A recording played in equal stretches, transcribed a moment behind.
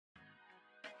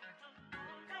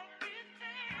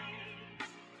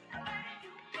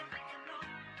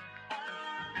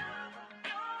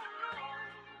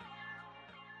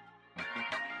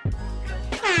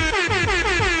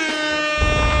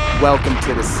Welcome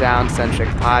to the Sound Centric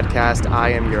Podcast. I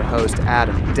am your host,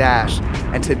 Adam Dash,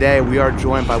 and today we are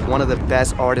joined by one of the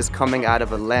best artists coming out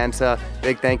of Atlanta.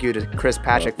 Big thank you to Chris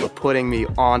Patrick for putting me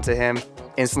on to him.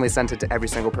 Instantly sent it to every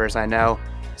single person I know.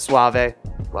 SwaVay,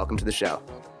 welcome to the show.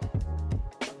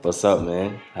 What's up,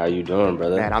 man? How you doing,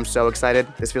 brother? Man, I'm so excited.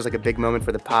 This feels like a big moment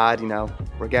for the pod. You know,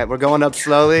 we're going up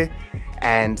slowly,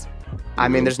 and I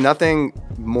mean, there's nothing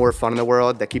more fun in the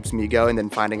world that keeps me going than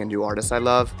finding a new artist I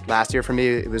love. Last year for me,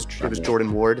 it was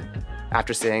Jordan Ward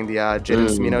after seeing the JID and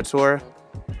Smino tour,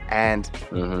 and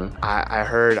I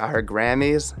heard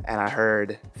Grammys, and I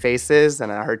heard Faces,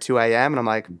 and I heard 2 a.m. and I'm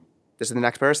like, this is the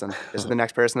next person. This is the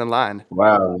next person in line.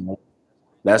 Wow, man.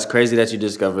 That's crazy that you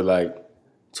discovered like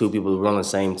two people who were on the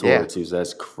same tour too. So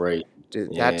that's crazy.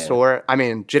 Dude, that tour. I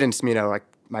mean, JID and Smino are like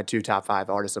my two top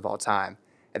 5 artists of all time,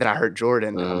 and then I heard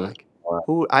Jordan, and I'm like,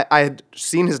 who? I had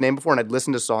seen his name before, and I'd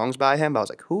listened to songs by him. But I was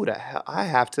like, who the hell? I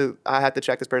have to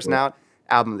check this person out.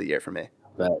 Album of the year for me.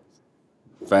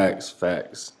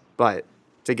 Facts. But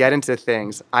to get into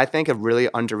things, I think a really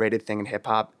underrated thing in hip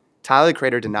hop. Tyler the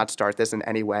Creator did not start this in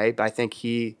any way, but I think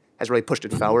he has really pushed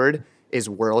it forward. Is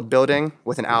world building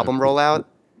with an album rollout,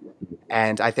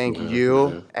 and I think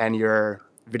you and your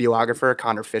videographer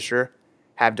Connor Fisher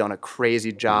have done a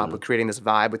crazy job with creating this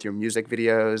vibe with your music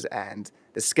videos and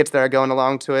the skits that are going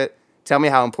along to it. Tell me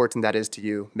how important that is to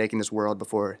you, making this world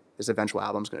before this eventual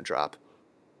album's going to drop.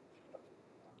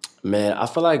 Man, I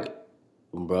feel like,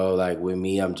 bro, like with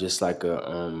me, I'm just like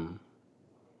I'm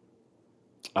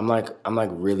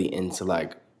really into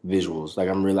like visuals. Like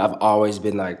I've always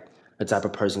been like the type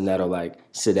of person that'll like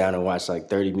sit down and watch like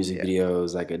 30 music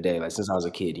videos like a day, like since I was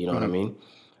a kid, you know what I mean?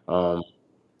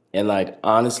 And like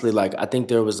honestly, like I think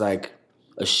there was like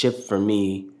a shift for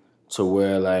me to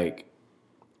where like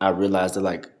I realized that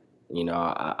like, you know,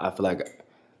 I feel like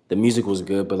the music was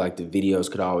good, but like the videos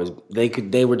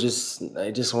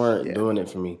they just weren't doing it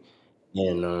for me.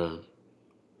 And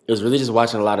it was really just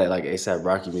watching a lot of like ASAP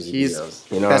Rocky music videos.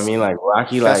 You know what I mean? Like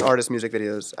Rocky, best like artist music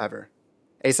videos ever.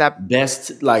 ASAP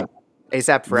best, like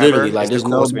ASAP Forever. literally, like is there's the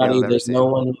coolest video nobody, I've ever there's seen. no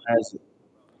one who has,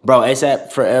 bro.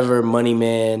 ASAP Forever, Money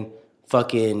Man,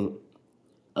 fucking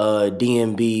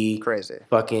DMB, Crazy.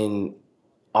 fucking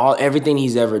everything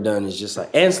he's ever done is just like,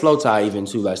 and Slow Tie even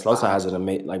too. Like Slow Tie has an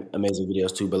amazing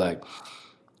videos too, but like,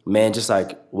 man, just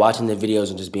like watching the videos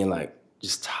and just being like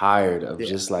just tired of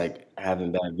just like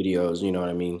having bad videos, you know what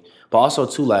I mean? But also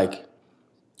too, like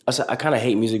I kind of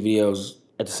hate music videos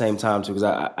at the same time too, because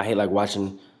I hate like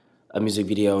watching a music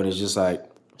video and it's just like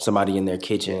somebody in their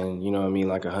kitchen, you know what I mean?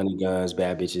 Like a honey guns,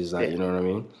 bad bitches, like you know what I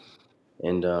mean?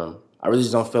 And I really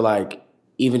just don't feel like,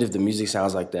 even if the music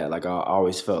sounds like that, like I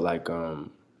always felt like a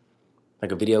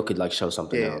video could like show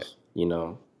something else, you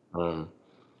know?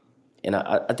 And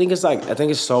I think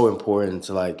it's so important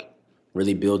to like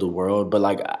really build a world, but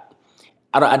like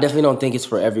I definitely don't think it's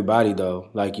for everybody though.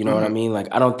 Like, you know what I mean? Like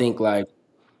I don't think like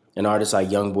an artist like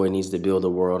YoungBoy needs to build a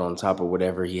world on top of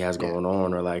whatever he has going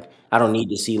on, or like I don't need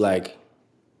to see like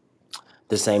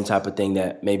the same type of thing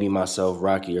that maybe myself,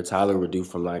 Rocky, or Tyler would do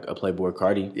from like a Playboy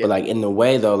Cardi. But like in the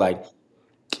way though, like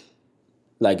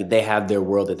they have their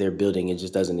world that they're building. It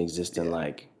just doesn't exist in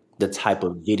like the type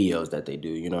of videos that they do.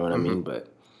 You know what I mean?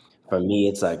 But for me,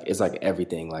 it's like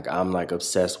everything. Like I'm like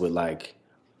obsessed with like,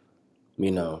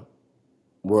 you know,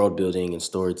 world building and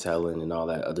storytelling and all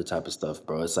that other type of stuff,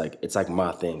 bro. It's like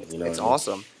my thing. You know, it's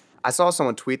awesome. I saw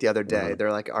someone tweet the other day.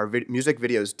 They're like, "Our music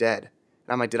video's dead,"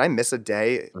 and I'm like, "Did I miss a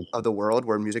day of the world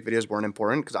where music videos weren't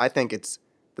important?" Because I think it's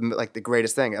the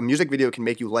greatest thing. A music video can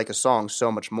make you like a song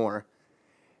so much more.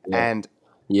 And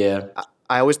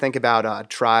I always think about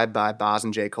Tribe by Boz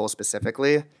and J. Cole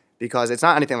specifically, because it's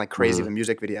not anything like crazy of a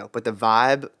music video, but the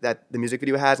vibe that the music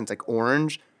video has, and it's like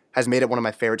orange, has made it one of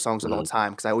my favorite songs of all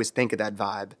time, because I always think of that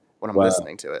vibe when I'm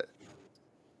listening to it.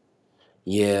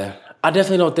 Yeah, I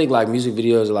definitely don't think like music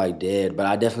videos are like dead, but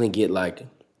I definitely get like,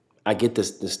 I get the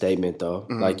statement though.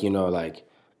 Like, you know, like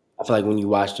I feel like when you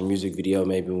watch the music video,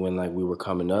 maybe when like we were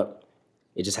coming up,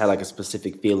 it just had like a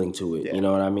specific feeling to it. You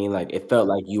know what I mean? Like it felt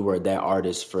like you were that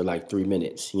artist for like 3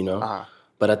 minutes, you know?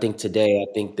 But I think today,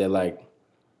 I think that like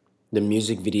the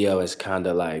music video is kind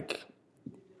of like,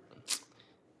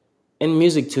 and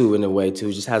music too, in a way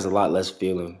too, just has a lot less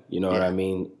feeling. You know what I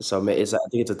mean? So I think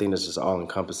it's a thing that's just all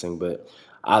encompassing. But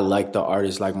I like the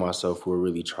artists like myself who are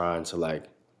really trying to like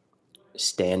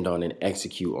stand on and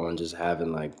execute on just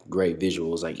having like great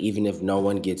visuals. Like even if no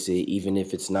one gets it, even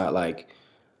if it's not like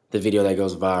the video that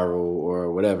goes viral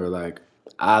or whatever, like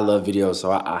I love videos,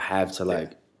 so I have to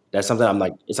like, that's something I'm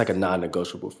like, it's like a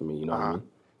non-negotiable for me. You know what I mean?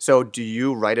 So do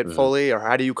you write it fully, or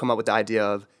how do you come up with the idea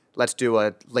of let's do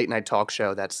a late night talk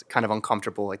show that's kind of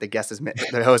uncomfortable. Like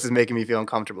the host is making me feel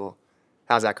uncomfortable.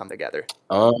 How's that come together?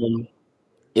 Um,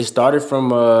 it started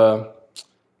from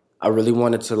I really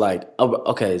wanted to like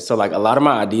okay, so like a lot of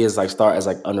my ideas like start as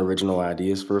like unoriginal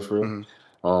ideas for real.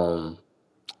 Hmm. Um,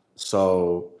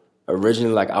 so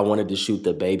originally like I wanted to shoot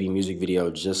the Baby music video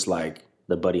just like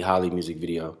the Buddy Holly music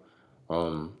video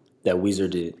that Weezer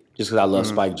did. Just because I love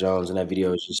Hmm. Spike Jones and that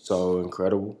video is just so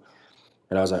incredible.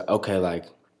 And I was like, okay, like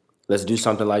let's do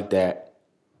something like that.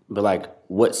 But like,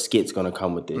 what skit's gonna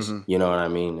come with this? Hmm. You know what I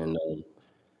mean? And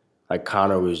like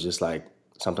Connor was just like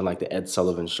something like the Ed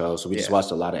Sullivan Show. So we just Yeah.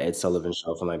 watched a lot of Ed Sullivan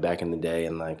Show from like back in the day,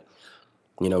 and like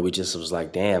we just was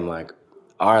like, damn, like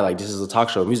all right, like this is a talk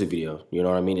show music video. You know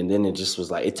what I mean? And then it just was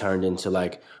like it turned into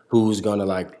like who's gonna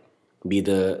like be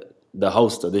the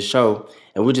host of this show,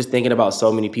 and we're just thinking about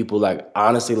so many people. Like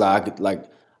honestly, like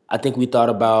I think we thought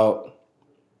about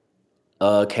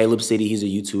Caleb City, he's a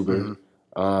YouTuber.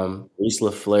 Hmm. Reese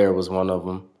LaFleur was one of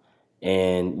them,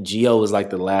 and Gio was like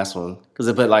the last one.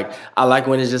 But like I like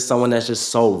when it's just someone that's just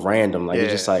so random. Like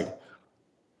it's just Yeah.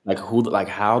 like who, like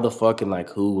how the fuck and like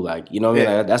who, like you know what I mean?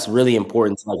 Yeah. Like that's really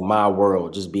important to like my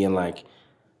world. Just being like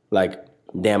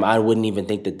damn, I wouldn't even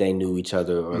think that they knew each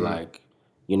other or Hmm. like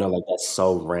like that's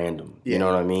so random. You Yeah. know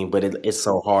what I mean? But it's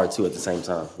so hard too at the same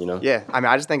time. You know? Yeah. I mean,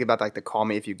 I just think about like the "Call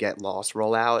Me If You Get Lost"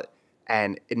 rollout,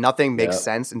 and nothing makes Yeah.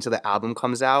 sense until the album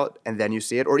comes out, and then you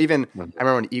see it. Or even Mhm, I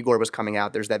remember when Igor was coming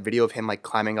out. There's that video of him like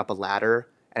climbing up a ladder,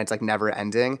 and it's like never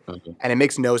ending, mhm, and it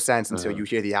makes no sense until mhm. you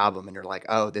hear the album, and you're like,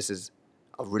 oh, this is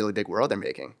a really big world they're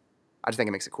making. I just think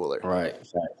it makes it cooler. Right.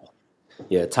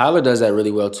 Yeah, Tyler does that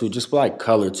really well too. Just for like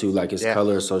color too. Like his Yeah.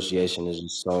 color association is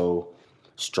just so Yeah.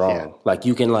 strong. Like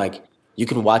you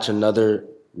can watch another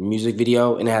music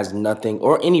video and it has nothing,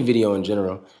 or any video in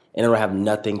general, and it'll have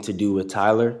nothing to do with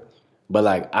Tyler. But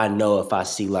like I know if I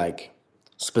see like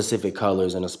specific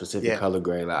colors and a specific Yeah. color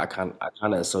grade, like I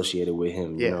kind of associate it with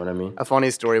him. You know Yeah. what I mean? A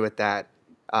funny story with that.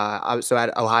 So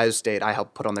at Ohio State, I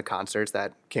helped put on the concerts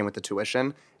that came with the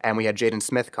tuition, and we had Jaden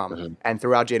Smith come. Hmm. And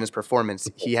throughout Jaden's performance,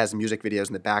 he has music videos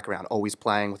in the background, always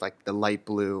playing with like the light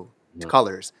blue Hmm.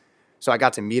 colors. So I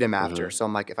got to meet him after. Hmm. So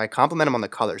I'm like, if I compliment him on the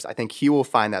colors, I think he will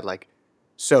find that like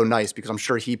so nice because I'm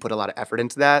sure he put a lot of effort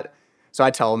into that. So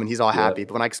I tell him, and he's all happy. Yep.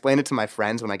 But when I explain it to my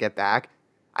friends when I get back,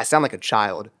 I sound like a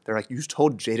child. They're like, "You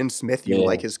told Jaden Smith you Yeah.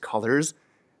 like his colors?"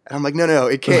 And I'm like, "No, no,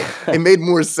 it can't. It made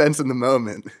more sense in the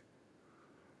moment."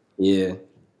 Yeah.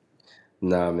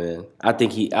 Nah, man. I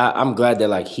think I'm glad that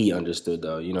like he understood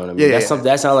though. You know what I Yeah, mean? yeah, That's yeah, something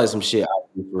that sounds like some shit I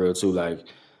do for real too.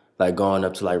 Like going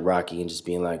up to like Rocky and just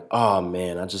being like, oh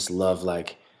man, I just love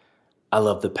like I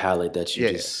love the palette that you yeah,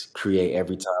 yeah. just create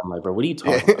every time. Like, bro, what are you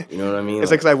Yeah. talking about? You know what I mean? It's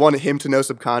like Like, 'cause I wanted him to know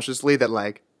subconsciously that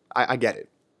like I get it.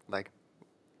 Like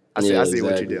I yeah, see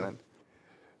what you're exactly. doing.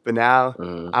 But now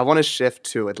Hmm. I want to shift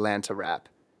to Atlanta rap.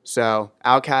 So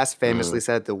Outkast famously Hmm.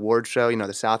 said at the award show,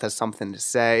 the South has something to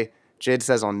say. JID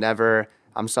says I'll never.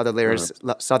 Hmm. Southern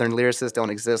lyricists don't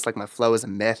exist. Like my flow is a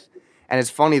myth. And it's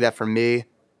funny that for me,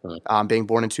 being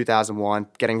born in 2001,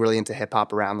 getting really into hip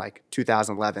hop around like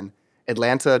 2011,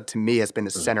 Atlanta to me has been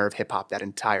the Hmm. center of hip hop that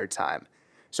entire time.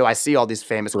 So I see all these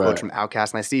famous quotes Right. from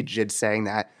Outkast, and I see JID saying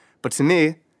that. But to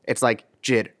me, it's like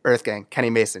JID, Earth Gang, Kenny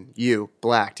Mason, you,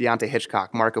 Black, Deontay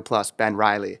Hitchcock, Marco Plus, Ben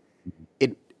Riley.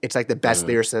 It's like the best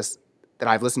Hmm. lyricist that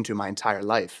I've listened to my entire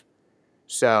life.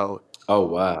 So Oh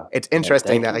wow. it's Man,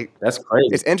 interesting thank that you. like That's crazy.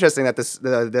 it's interesting that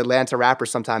the Atlanta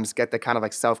rappers sometimes get the kind of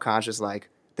like self-conscious like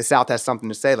the South has something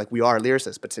to say, like we are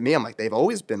lyricists. But to me, I'm like they've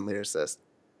always been lyricists.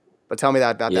 But tell me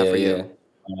that about that Yeah, for yeah.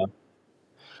 you. Uh,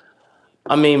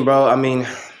 I mean, bro. I mean,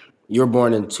 you were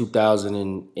born in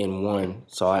 2001,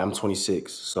 so I'm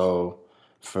 26. So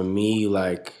for me,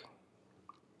 like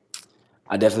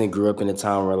I definitely grew up in a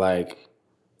time where like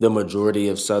the majority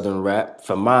of Southern rap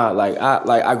for my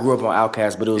I grew up on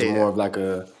Outkast, but it was Yeah, more yeah, of like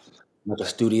a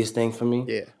studious thing for me.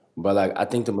 yeah. But like I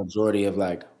think the majority of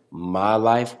like my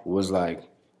life was like,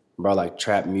 bro, like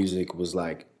trap music was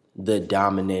like the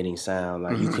dominating sound.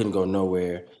 Like you Hmm. couldn't go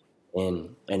nowhere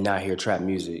and not hear trap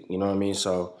music. You know what I mean?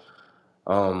 So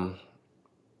um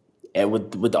and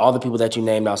with all the people that you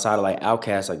named outside of like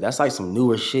Outkast, like that's like some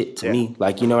newer shit to Yeah. me.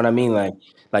 Like you know what I mean? Like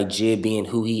Jid being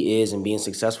who he is and being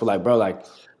successful. Like bro, like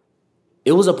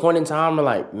it was a point in time where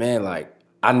like man, like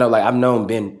I know like I've known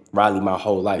Ben Riley my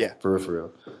whole life Yeah. for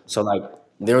real. So like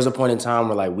there was a point in time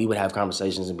where like we would have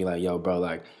conversations and be like, yo, bro,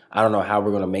 like I don't know how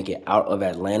we're gonna make it out of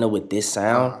Atlanta with this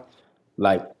sound, Uh-huh.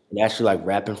 like and actually like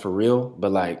rapping for real.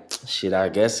 But like shit, I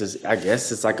guess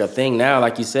it's like a thing now,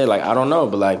 like you said, like I don't know,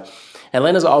 but like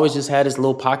Atlanta's always just had its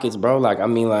little pockets, bro. Like I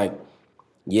mean, like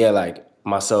yeah, like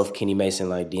myself, Kenny Mason,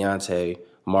 like Deontay,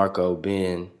 Marco,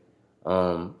 Ben,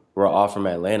 we're all from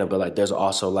Atlanta, but like there's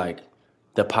also like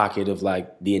the pocket of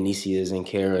like the Anicias and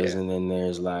Karas, Yeah. and then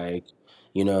there's like,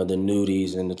 you know, the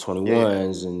Nudies and the Yeah, yeah.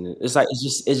 21s, and it's like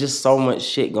it's just so much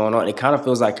shit going on. It kind of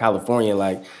feels like California,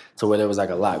 like to where there was like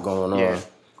a lot going Yeah. on,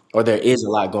 or there is a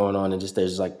lot going on, and just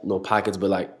there's like little pockets. But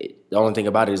like the only thing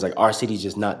about it is like our city's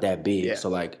just not that big, Yeah. so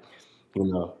like, you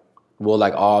know, we'll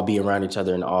like all be around each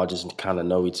other and all just kind of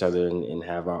know each other and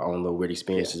have our own little weird Yeah.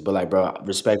 experiences. But like, bro,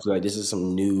 respectfully, like this is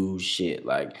some new shit.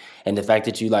 Like, and the fact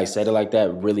that you like said it like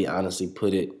that really honestly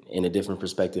put it in a different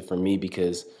perspective for me,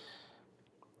 because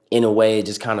in a way it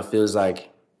just kind of feels like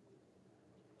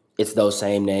it's those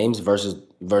same names versus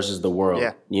the world.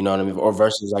 Yeah. You know what I mean? Or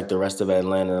versus like the rest of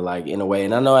Atlanta, like in a way.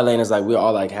 And I know Atlanta's like we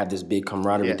all like have this big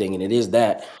camaraderie Yeah. thing, and it is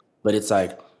that, but it's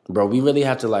like, bro, we really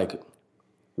have to like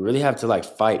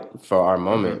fight for our Mhm.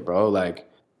 moment, bro. Like,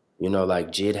 you know,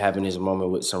 like JID having his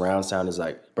moment with surround sound is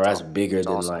like, bro, that's Oh, bigger it's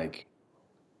than awesome. like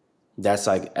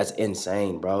that's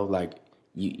insane, bro. Like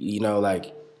you know,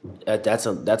 like that's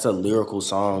a lyrical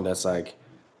song that's like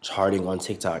charting on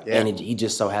TikTok, Yeah. and he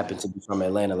just so happened to be from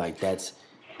Atlanta. Like that's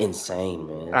insane,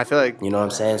 And man. I feel like You know what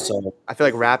I'm saying? So,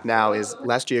 rap now is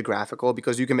less geographical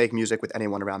because you can make music with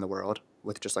anyone around the world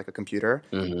with just like a computer.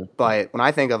 hmm But when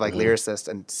I think of like hmm lyricists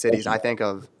and cities, I think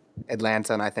of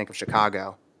Atlanta and I think of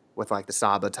Chicago with like the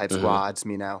Saba type hmm squad,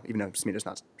 Smino, even though Smino's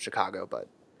not Chicago, but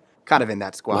kind of in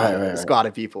that right, right, right. squad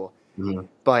of people. hmm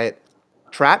But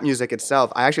trap music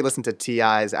itself, I actually listened to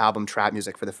T.I.'s album Trap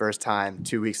Music for the first time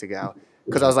 2 weeks ago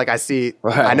because I was like, I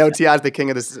Right. know T.I.'s the king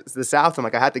of the South. I'm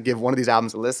like, I had to give one of these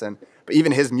albums a listen. But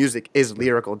even his music is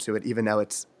lyrical to it, even though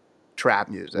it's trap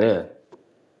music. Yeah.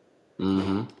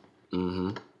 hmm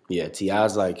hmm Yeah.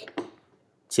 Ti's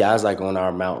like on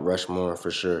our Mount Rushmore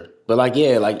for sure. But like,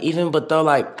 yeah, like even but though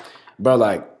like, bro,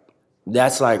 like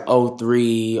that's like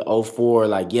 '03, '04.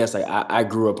 Like, yes, like I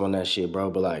grew up on that shit, bro.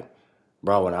 But like,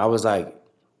 bro, when I was like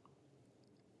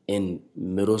in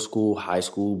middle school, high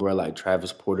school, bro, like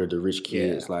Travis Porter, the Rich Yeah,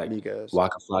 Kids, like Migos.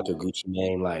 Waka Flocka, Gucci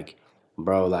Mane, like,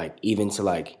 bro, like even to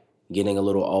like getting a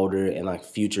little older and like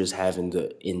Future's having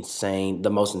the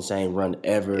most insane run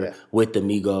ever Yeah, with the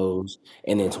Migos,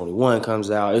 and then 21 comes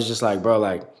out. It's just like, bro,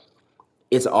 like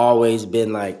it's always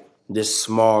been like this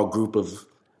small group of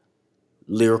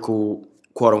lyrical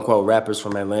quote unquote rappers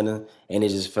from Atlanta, and it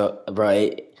just felt, bro,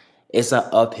 it's an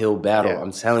uphill battle. yeah,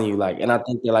 I'm telling you, like, and I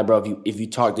think that like, bro, if you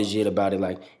talk to Jid about it,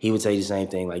 like, he would tell you the same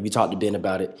thing. Like, if you talk to Ben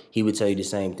about it, he would tell you the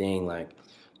same thing. Like,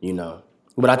 you know,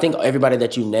 but I think everybody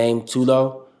that you named too,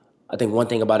 though, I think one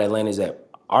thing about Atlanta is that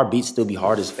our beats still be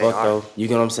hard as they fuck, are. though. You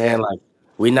get what I'm saying? Yeah, Like,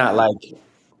 we're not like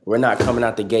we're not coming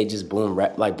out the gate just boom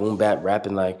rap like boom bap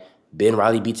rapping. Like Ben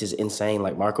Riley beats is insane.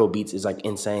 Like Marco beats is like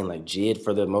insane. Like Jid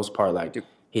for the most part, like dude,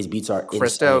 his beats are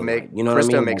insane. Like you know what I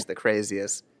Christo mean? makes Like the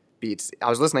craziest beats.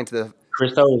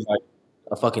 Christo is like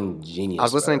a fucking I was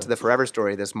genius, listening to bro. the Forever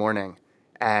Story this morning,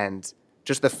 and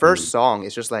just the first Mhm, song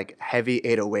is just like heavy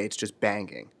 808s just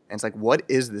banging, and it's like, what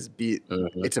is this beat?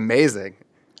 mhm. It's amazing.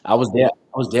 I was there.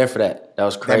 I was there for that. That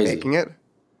was Them crazy. making it,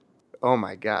 oh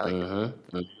my god! Like,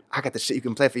 Hmm I got the shit you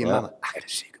can play for your Yeah, mama. I got the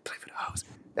shit you can play for the hoes.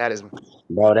 That is,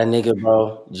 bro. That nigga,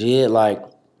 bro. Jid, like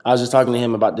I was just talking to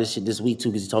him about this shit this week too,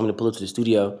 because he told me to pull up to the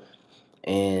studio,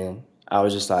 and I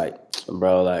was just like,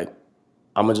 bro, like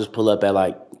I'm gonna just pull up at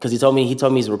like, cause he told me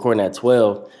he's recording at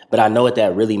 12, but I know what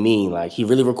that really mean. Like he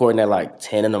really recording at like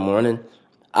 10 in the morning.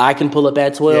 I can pull up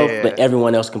at yeah, 12, yeah, but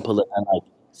everyone else can pull up at like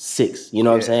 6. You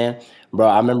know what I'm yeah. saying? Bro,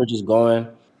 I remember just going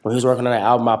when he was working on that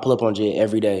album, I pull up on Jid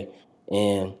every day.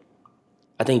 And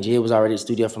I think Jid was already at the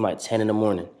studio from like 10 in the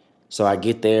morning. So I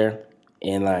get there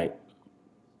and like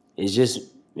it's just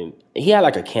he had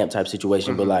like a camp type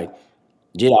situation, but Mm-hmm. like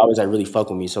Jada always like really fuck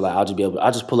with me, so like I'll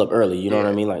just pull up early, you know what I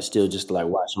Yeah. mean? Like still just to like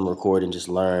watch him record and just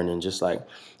learn and just like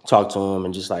talk to him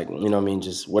and just like, you know what I mean,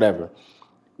 just whatever.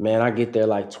 Man, I get there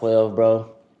like 12,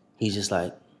 bro. He's just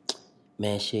like,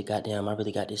 man, shit, goddamn, I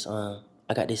really got this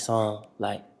I got this song.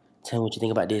 Like, tell me what you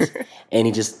think about this. And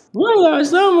he just, well,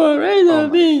 summer, Oh razor,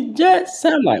 my. big jets.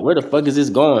 I'm like, where the fuck is this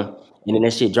going? And then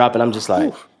that shit dropping, I'm just Whew.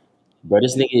 like, bro,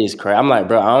 this nigga is crazy. I'm like,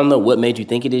 bro, I don't know what made you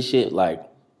think of this shit, like,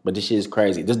 but this shit is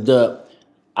crazy.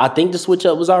 I think the switch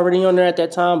up was already on there at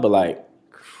that time, but like,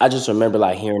 I just remember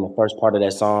like hearing the first part of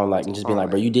that song, like, and just being Oh like,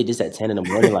 bro, my. you did this at 10 in the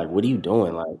morning, like, what are you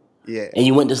doing, like? Yeah. And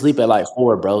you went to sleep at like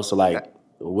 4, bro. So like, That,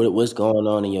 what's going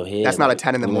on in your that's head, not a like,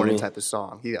 10 in the you know what I morning mean? type of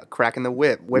song. He got cracking the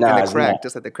whip in Nah, the it's not. crack,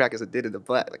 just like the crack is a did in the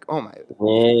black. Like, oh my.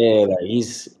 Yeah, like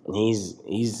he's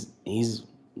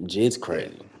Jid's Yeah.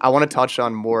 crazy. I want to touch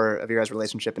on more of your guys'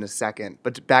 relationship in a second,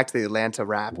 but back to the Atlanta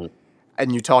rap. hmm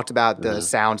And you talked about the hmm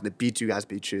sounds, the beats you guys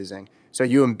be choosing. So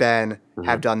you and Ben hmm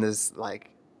have done this like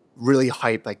really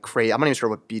hype, like crazy. I'm not even sure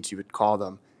what beats you would call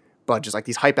them, but just like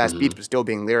these hype ass beats, Mhm. but still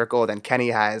being lyrical. Then Kenny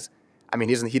has, I mean,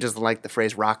 he doesn't like the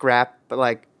phrase rock rap, but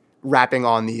like rapping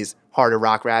on these harder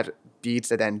rock rap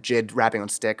beats, and then JID rapping on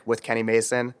Stick with Kenny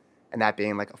Mason, and that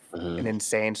being like an Mhm.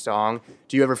 insane song.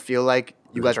 Do you ever feel like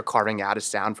you Mhm. guys are carving out a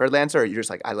sound for Atlanta, or you're just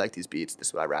like, I like these beats, this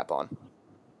is what I rap on?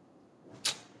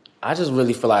 I just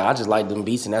really feel like I just like them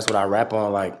beats, and that's what I rap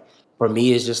on. Like for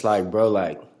me, it's just like, bro,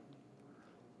 like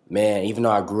man, even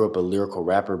though I grew up a lyrical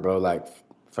rapper, bro, like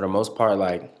for the most part,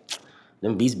 like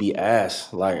them beats be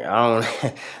ass. Like I don't,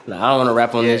 like, I don't want to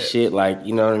rap on this Yeah, shit. Like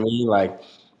you know what I mean? Like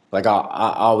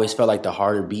I always felt like the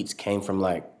harder beats came from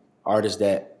like artists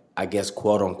that I guess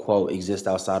quote unquote exist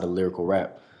outside of lyrical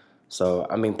rap. So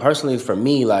I mean, personally for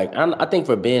me, like I think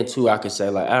for Ben too, I could say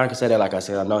that like I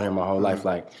said, I've known him my whole hmm life.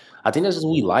 Like I think that's just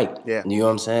what we like. yeah, You know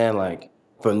what I'm saying? Like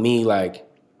for me, like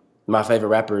my favorite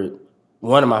rapper,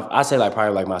 one of my I say like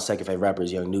probably like my second favorite rapper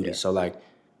is Young Nudy. yeah, So like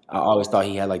I always thought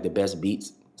he had like the best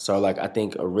beats. So like I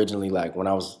think originally like when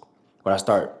I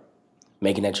start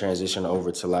making that transition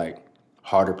over to like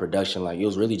harder production, like it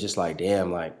was really just like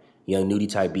damn like Young Nudy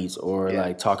type beats or yeah.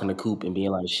 like talking to Coop and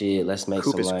being like shit, Coop is let's make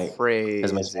some hard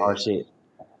crazy. shit.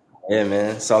 Yeah,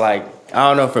 man. So like I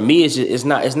don't know. For me, it's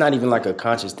not even like a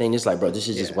conscious thing. It's like, bro, this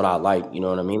is just Yeah, what I like. You know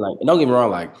what I mean? Like, and don't get me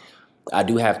wrong. Like, I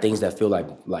do have things that feel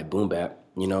like boom bap.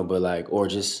 You know, but like or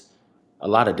just a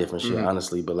lot of different shit, hmm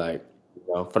honestly. But like, you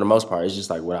know, for the most part, it's just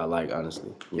like what I like,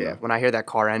 honestly. You yeah. know. When I hear that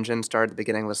car engine start at the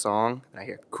beginning of a song, and I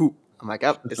hear Coop, I'm like,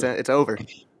 oh, it's over.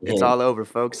 It's Yeah, all over,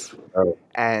 folks. bro.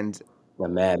 And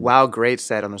I'm mad. Wow Great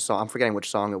said on a song, I'm forgetting which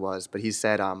song it was, but he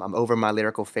said, I'm over my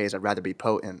lyrical phase. I'd rather be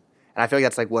potent. And I feel like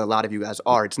that's like what a lot of you guys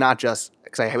are. It's not just,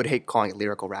 because I would hate calling it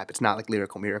lyrical rap. It's not like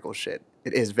lyrical miracle shit.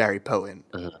 It is very potent.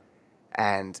 Mhm,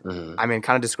 And mhm. I mean,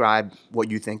 kind of describe what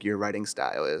you think your writing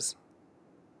style is.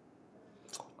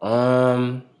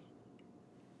 Um,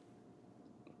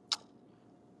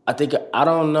 I think I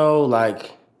don't know.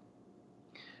 Like,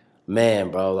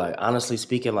 man, bro. Like, honestly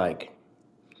speaking, like,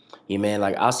 yeah, man.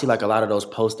 Like, I'll see like a lot of those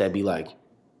posts that be like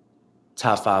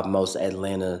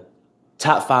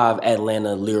top five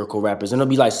Atlanta lyrical rappers. And it'll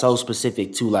be like so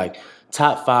specific to like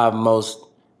top five most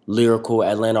lyrical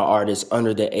Atlanta artists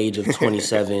under the age of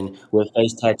 27 with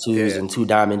face tattoos Yeah, and two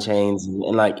diamond chains.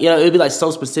 And like, you know, it'll be like so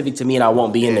specific to me and I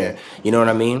won't be in yeah. there. You know what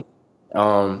I mean?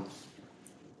 Um,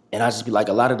 and I just be like,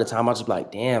 a lot of the time I just be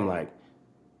like, damn, like,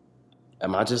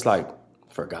 am I just like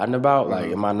forgotten about? Like,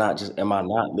 hmm am I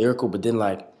not lyrical? But then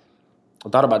like, I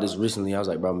thought about this recently. I was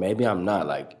like, bro, maybe I'm not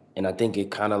like, and I think it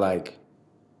kind of like,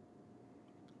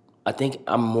 I think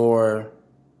I'm more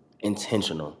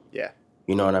intentional. Yeah.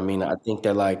 You know what I mean? I think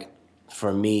that like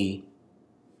for me,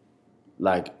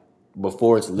 like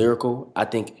before it's lyrical, I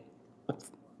think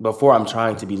before I'm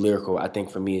trying to be lyrical, I think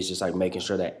for me it's just like making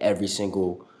sure that every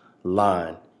single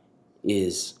line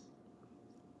is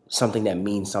something that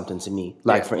means something to me.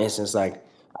 Like Yeah. for instance, like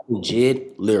I think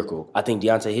JID lyrical. I think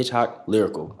Deontay Hitchcock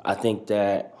lyrical.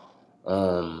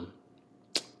 Um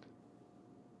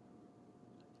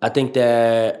I think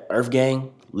that Earth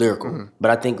Gang lyrical. hmm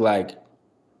But I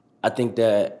think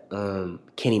that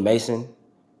Kenny Mason,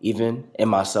 even and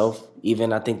myself,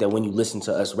 even I think that when you listen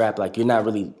to us rap, like you're not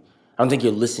really, I don't think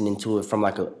you're listening to it from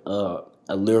like a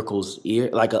lyrical's ear,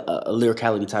 like a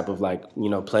lyricality type of like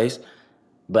place.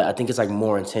 But I think it's like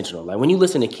more intentional. Like when you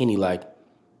listen to Kenny, like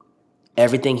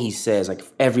everything he says, like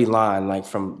every line, like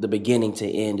from the beginning to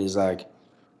end, is like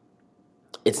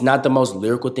it's not the most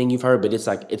lyrical thing you've heard, but it's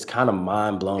like it's kind of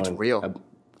mind It's blowing real.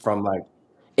 from like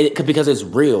because it's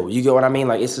real. You get what I mean?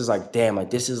 Like it's just like damn, like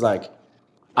this is like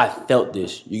I felt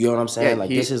this. You get what I'm Yeah, saying? Like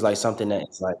this he is like something that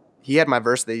it's like he had my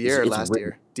verse of the year it's last real.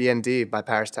 year, D&D by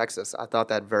Paris, Texas. I thought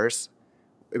that verse,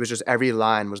 it was just every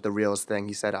line was the realest thing.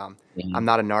 He said, I'm Mhm.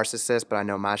 not a narcissist, but I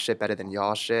know my shit better than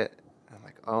y'all shit. I'm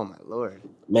like, oh my lord.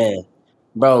 Man,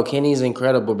 bro, Kenny's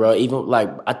incredible, bro. Even like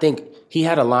I think he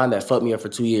had a line that fucked me up for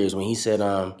 2 years when he said,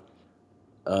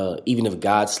 even if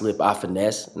God slip, I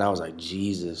finesse. And I was like,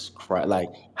 Jesus Christ. Like,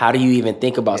 how do you even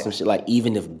think about Yeah, some shit like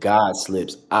even if God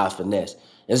slips, I finesse?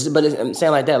 I'm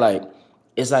saying like that, like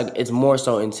it's more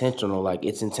so intentional. Like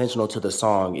it's intentional to the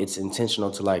song. It's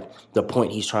intentional to like the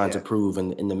point he's trying to yeah, prove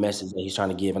and the message that he's trying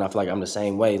to give. And I feel like I'm the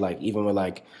same way. Like even with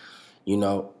like, you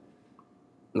know,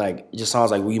 like just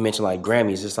songs like you mentioned like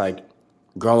Grammys. It's like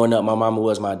growing up, my mama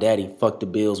was my daddy. Fuck the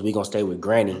bills, we gonna stay with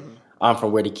Granny. hmm I'm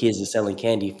from where the kids is selling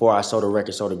candy. Before I sold a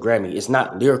record, sold a Grammy. It's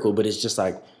not lyrical, but it's just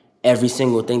like every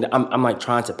single thing that I'm like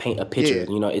trying to paint a yeah, picture. yeah.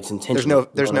 You know, it's intentional. You know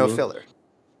There's what I no mean? filler.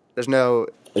 There's no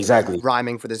Exactly.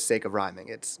 rhyming for the sake of rhyming.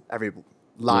 It's every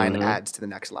line hmm adds to the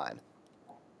next line.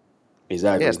 Yes,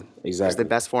 Exactly. it's the Exactly.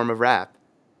 best form of rap.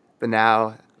 But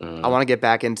now, I want to get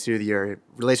back into your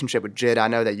relationship with JID. I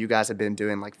know that you guys have been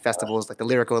doing like festivals, like the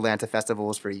Lyrical Atlanta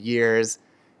festivals for years.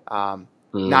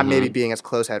 Not maybe Mm-hmm. being as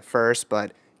close at first,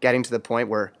 but getting to the point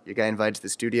where you get invited to the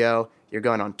studio, you're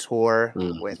going on tour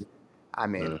with, I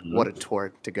mean, what a Mm-hmm.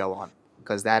 tour to go on.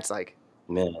 Because that's like,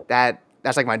 Man.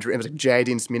 that's like my dream. It was like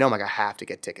JID and Smino. I'm like, I have to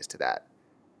get tickets to that.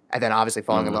 And then obviously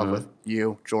falling in love with Mm-hmm.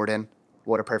 you, Jordan.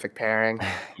 What a perfect pairing.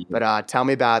 But tell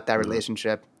me about that Mhm.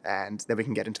 relationship, and then we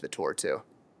can get into the tour too.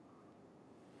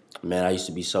 Man, I used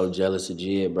to be so jealous of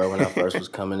Jid, bro, when I first was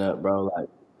coming up, bro. Like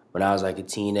when I was like a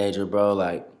teenager, bro,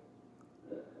 like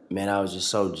man, I was just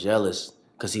so jealous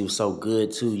because he was so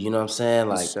good too. You know what I'm saying?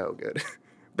 He's Like so good.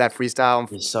 That freestyle,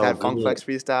 he's so that Funk good, Flex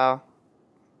freestyle.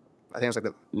 I think it's like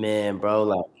the. man, bro.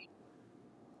 Like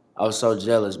I was so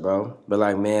jealous, bro. But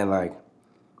like, man, like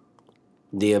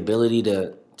the ability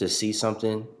to see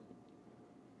something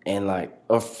and like,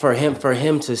 or for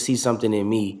him to see something in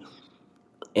me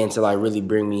and to like really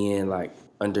bring me in like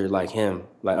under like him,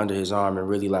 like under his arm and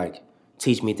really like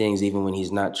teach me things even when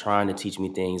he's not trying to teach me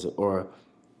things or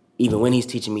even when he's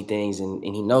teaching me things and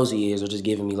he knows he is or just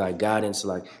giving me like guidance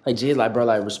like Jid like bro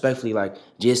like respectfully like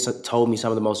Jid told me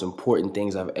some of the most important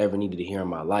things I've ever needed to hear in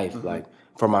my life Mm-hmm. like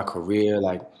for my career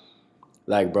like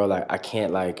bro like I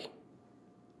can't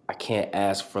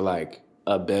ask for like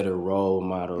a better role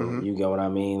model, Mm-hmm. you get what I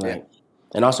mean, Yeah. like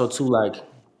and also too like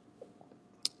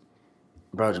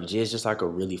bro Jid's just like a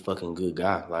really fucking good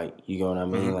guy, like you get what I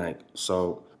Mm-hmm. mean, like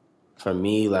so for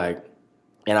me like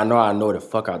and I know the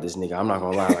fuck out this nigga. I'm not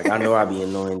gonna lie. Like I know I be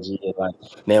annoying G. Like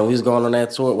man, we was going on that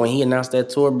tour when he announced that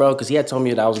tour, bro. Cause he had told me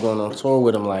that I was going on tour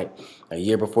with him like a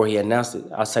year before he announced it.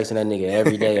 I was texting that nigga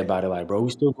every day about it. Like, bro,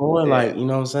 we still going? Like, Yeah. you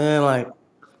know what I'm saying? Like,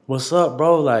 what's up,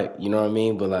 bro? Like, you know what I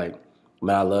mean? But like,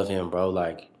 man, I love him, bro.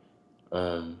 Like,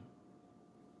 um,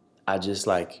 I just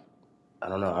like I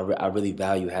don't know. I really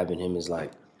value having him as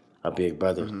like a big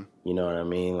brother. Mm-hmm. You know what I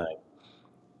mean? Like,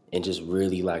 and just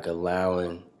really like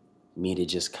allowing me to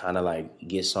just kind of like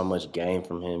get so much game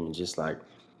from him and just like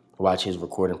watch his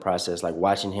recording process. Like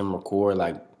watching him record,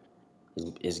 like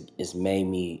is made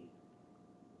me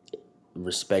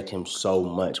respect him so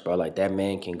much, bro. Like that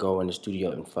man can go in the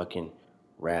studio and fucking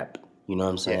rap. You know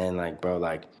what I'm Yeah. saying? Like, bro,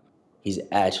 like he's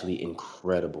actually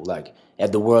incredible. Like,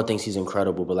 if the world thinks he's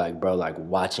incredible, but like, bro, like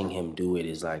watching him do it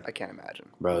is like, I can't imagine.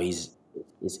 bro,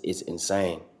 it's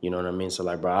insane. You know what I mean? So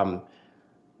like, bro,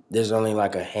 there's only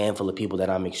like a handful of people that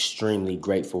I'm extremely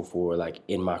grateful for, like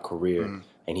in my career, Mm-hmm.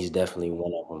 and he's definitely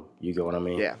one of them. You get what I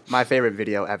mean? Yeah. My favorite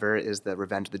video ever is the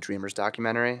Revenge of the Dreamers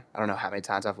documentary. I don't know how many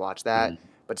times I've watched that,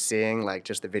 but seeing like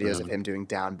just the videos of Mm-hmm. him doing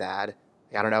Down Bad,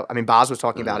 like, I don't know. I mean, Boz was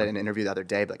talking about it Mm-hmm. in an interview the other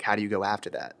day, but like, how do you go after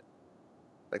that?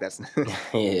 Like, that's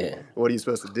Yeah, what are you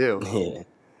supposed to do? yeah.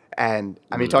 And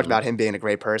I mean, you talked Mm-hmm. about him being a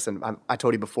great person. I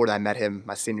told you before that I met him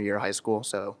my senior year of high school,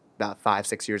 so about 5,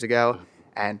 6 years ago.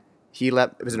 And it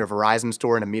was in a Verizon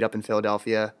store in a meetup in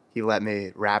Philadelphia. He let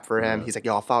me rap for him. He's like,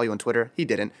 yo, I'll follow you on Twitter. He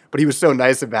didn't, but he was so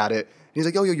nice about it. And he's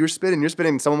like, yo, you're spitting, you're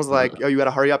spitting. And someone was like, yo, you got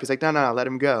to hurry up. He's like, no, let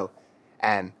him go.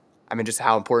 And I mean, just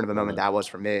how important of a moment Mm-hmm. that was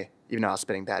for me, even though I was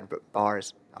spitting bad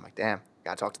bars. I'm like, damn,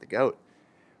 got to talk to the GOAT.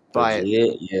 But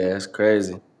Legit, yeah, that's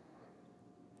crazy.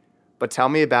 But tell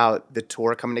me about the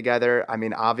tour coming together. I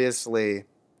mean, obviously,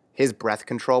 his breath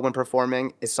control when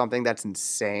performing is something that's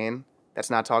insane. That's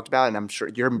not talked about, and I'm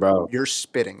sure Bro, you're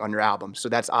spitting on your album, so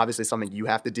that's obviously something you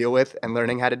have to deal with and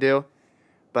learning how to do.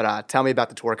 But tell me about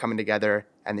the tour coming together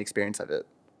and the experience of it.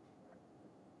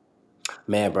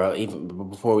 man, bro, even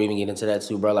before we even get into that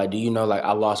too, bro, like, do you know, like,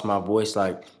 I lost my voice,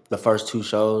 like, the first two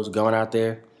shows going out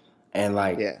there, and,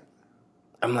 like, Yeah,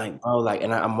 I'm like, bro, like,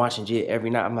 and I'm watching Jit every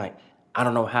night, I'm like, I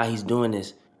don't know how he's doing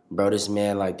this, bro, this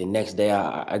man, like, the next day,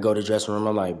 I go to the dressing room,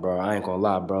 I'm like, bro, I ain't gonna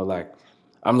lie, bro, like,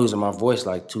 I'm losing my voice,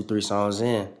 like, 2, 3 songs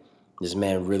in, this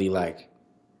man really, like,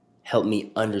 helped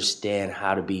me understand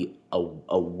how to be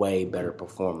a way better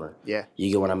performer. yeah,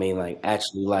 You get what I mean? Like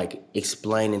actually like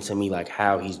explaining to me like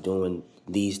how he's doing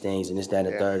these things and this, that, and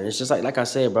the yeah, third. And it's just like I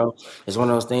said, bro, it's one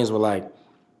of those things where like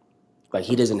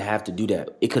he doesn't have to do that.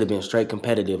 It could have been straight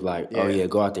competitive, like, oh yeah, yeah,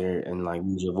 go out there and like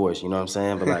use your voice, you know what I'm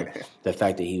saying? But like the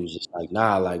fact that he was just like,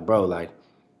 nah, like, bro, like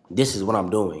this is what I'm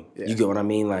doing. You yeah, get what I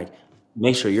mean? Like,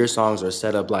 make sure your songs are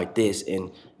set up like this.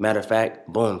 And matter of fact,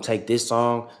 boom, take this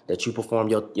song that you perform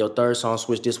your third song,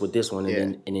 switch this with this one, and yeah,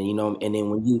 then you know, and then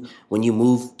when you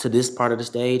move to this part of the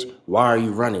stage, why are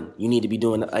you running? You need to be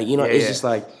doing like you know, yeah, it's yeah, just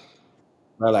like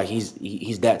bro, like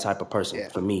he's that type of person yeah.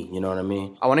 for me. You know what I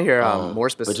mean? I want to hear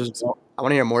But just I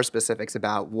want to hear more specifics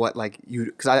about what like you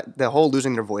because the whole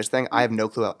losing their voice thing. I have no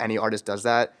clue how any artist does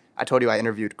that. I told you I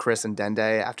interviewed Chris and Dende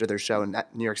after their show in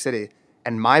New York City,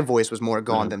 and my voice was more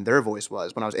gone than their voice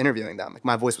was when I was interviewing them. Like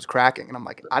my voice was cracking, and I'm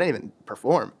like, I didn't even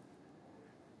perform.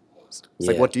 It's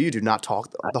like, Yeah. what do you do? Not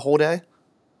talk the whole day?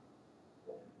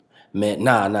 Man,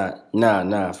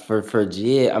 nah. For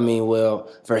JID, I mean, well,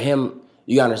 for him,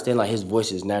 you gotta understand like his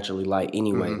voice is naturally light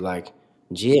anyway. Mm-hmm. Like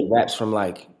JID raps from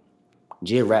like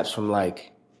JID raps from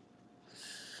like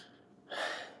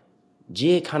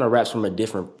JID kind of raps from a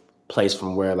different place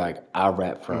from where like I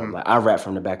rap from. Mm-hmm. Like I rap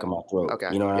from the back of my throat. Okay.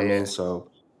 You know what I Yeah. mean? Yeah. So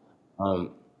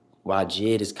while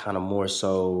JID is kind of more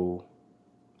so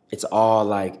it's all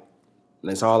like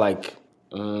it's all like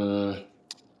um,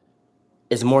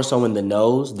 it's more so in the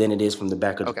nose than it is from the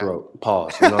back of the Okay. throat.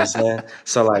 Pause. You know what I'm saying?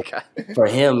 So like Okay. for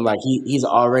him, like he's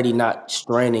already not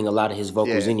straining a lot of his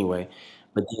vocals Yeah. anyway.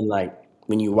 But then like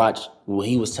when you watch what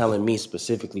he was telling me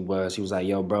specifically was he was like,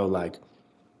 yo, bro, like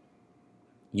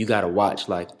you gotta watch.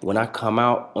 Like when I come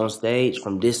out on stage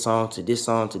from this song to this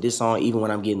song to this song, even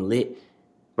when I'm getting lit,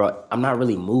 bro, I'm not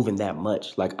really moving that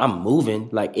much. Like I'm moving,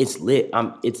 like it's lit,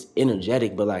 it's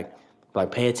energetic, but like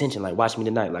pay attention, like watch me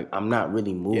tonight. Like I'm not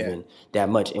really Yeah. moving that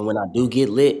much. And when I do get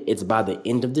lit, it's by the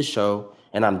end of the show,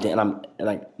 and I'm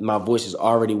like my voice is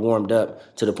already warmed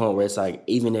up to the point where it's like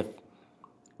even if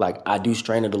like I do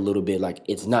strain it a little bit, like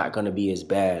it's not gonna be as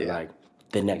bad Yeah. like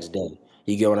the next day.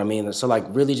 You get what I mean? So like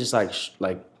really just like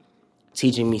like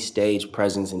teaching me stage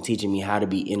presence and teaching me how to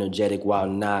be energetic while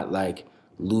not like Yeah.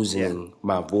 losing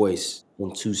my voice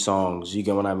in two songs. You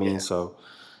get what I mean? Yeah. So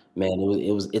man,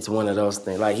 it's one of those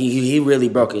things. Like he really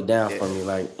broke it down for Yeah. me.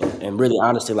 Like and really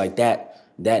honestly, like that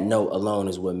note alone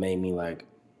is what made me like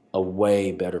a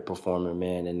way better performer,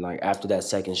 man. And like after that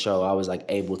second show, I was like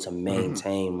able to Mm-hmm.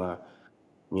 maintain my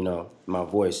my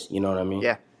voice. You know what I mean?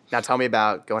 Yeah. Now tell me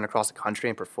about going across the country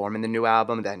and performing the new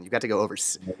album. Then you got to go You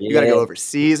got to Yeah, go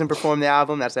overseas and perform the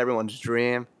album. That's everyone's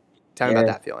dream. Tell me about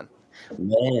yeah. that feeling.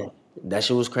 Man, that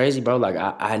shit was crazy, bro. Like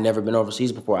I had never been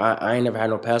overseas before. I ain't never had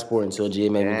no passport until Jay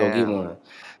made me go get Damn. one. Okay.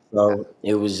 So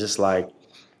it was just like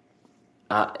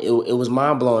it was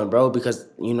mind blowing, bro. Because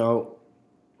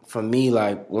for me,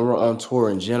 like when we're on tour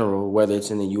in general, whether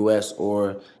it's in the U.S.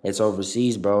 or it's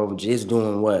overseas, bro, just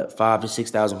doing what 5 to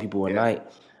 6 thousand people a Yeah. night,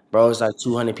 bro. It's like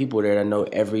 200 people there that know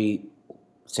every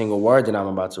single word that I'm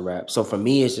about to rap. So for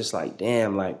me, it's just like,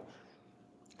 damn, like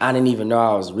I didn't even know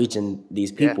I was reaching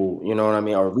these Yeah. people, you know what I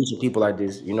mean? Or reaching people like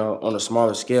this, on a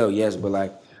smaller scale, yes, but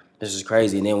like this is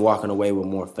crazy. And then walking away with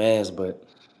more fans. But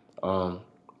um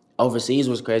overseas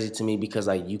was crazy to me because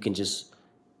like you could just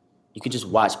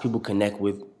watch people connect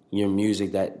with your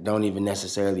music that don't even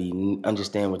necessarily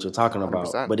understand what you're talking about.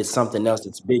 100%. But it's something else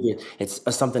that's bigger. It's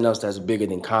something else that's bigger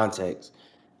than context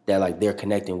that like they're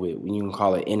connecting with. You can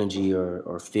call it energy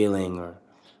or feeling or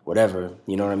whatever.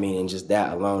 You know what I mean? And just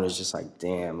that alone is just like,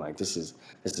 damn, like this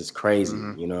is crazy.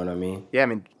 Mm-hmm. You know what I mean? Yeah. I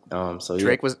mean, So yeah,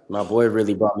 Drake was my boy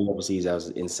really brought me overseas. That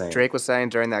was insane. Drake was saying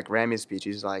during that Grammy speech,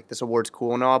 he's like, "This award's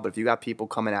cool and all, but if you got people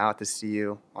coming out to see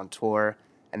you on tour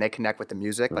and they connect with the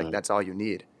music, like Mhm. that's all you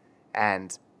need."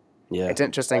 And Yeah, it's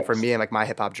interesting for facts. me and like my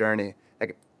hip hop journey.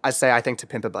 Like I think "To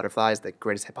Pimp a Butterfly" is the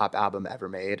greatest hip hop album ever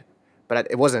made, but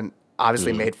it wasn't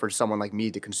obviously Mhm. made for someone like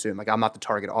me to consume. Like I'm not the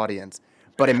target audience,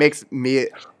 but it makes me,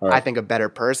 All I right. think, a better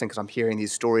person because I'm hearing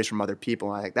these stories from other people.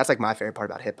 And I think that's like my favorite part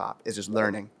about hip hop is just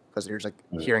learning because there's like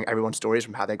hearing everyone's stories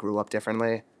from how they grew up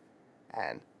differently.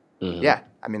 And Mm-hmm. yeah,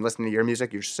 I mean, listening to your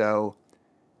music, you're so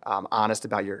honest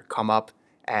about your come up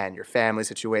and your family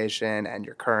situation and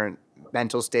your current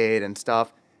mental state and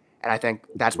stuff. And I think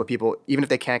that's what people, even if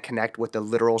they can't connect with the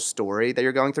literal story that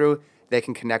you're going through, they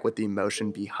can connect with the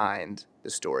emotion behind the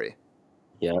story.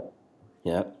 Yeah.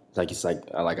 Yeah, it's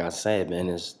like I said, man.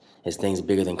 It's things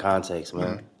bigger than context, Hmm.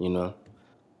 man.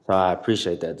 So I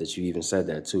appreciate that you even said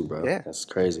that too, bro. Yeah. That's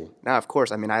crazy. Now, of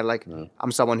course, I mean, Mm.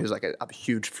 I'm someone who's like a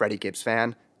huge Freddie Gibbs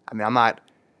fan. I mean, I'm not,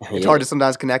 it's Yeah. hard to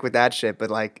sometimes connect with that shit, but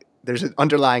like, there's an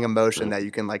underlying emotion Mm. that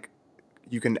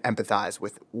you can empathize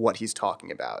with what he's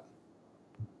talking about.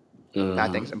 That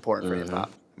I think is Mhm. important for hip Mhm. hop.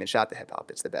 I mean, shout out to hip hop,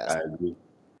 it's the I best. agree.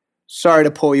 Sorry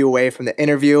to pull you away from the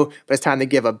interview, but it's time to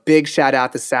give a big shout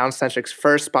out to SoundCentric's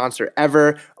first sponsor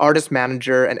ever, artist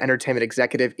manager and entertainment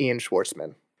executive Ian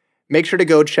Schwartzman. Make sure to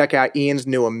go check out Ian's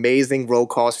new amazing roll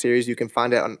call series. You can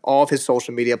find it on all of his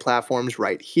social media platforms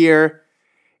right here.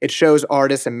 It shows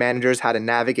artists and managers how to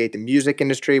navigate the music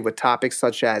industry with topics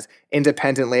such as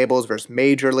independent labels versus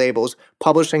major labels,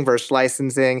 publishing versus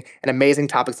licensing, and amazing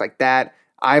topics like that.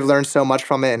 I've learned so much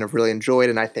from it and have really enjoyed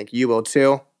it, and I think you will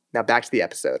too. Now back to the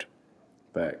episode.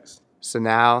 Facts. So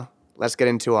now let's get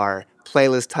into our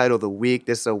playlist title of the week.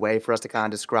 This is a way for us to kind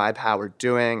of describe how we're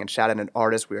doing and shout out an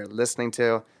artist we are listening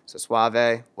to. So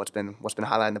SwaVay, what's been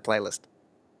highlighting the playlist?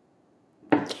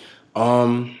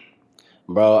 Um,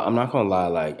 Bro, I'm not gonna lie.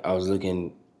 Like, I was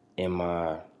looking in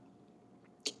my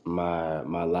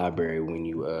library when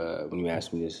you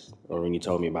asked me this or when you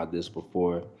told me about this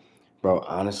before, bro.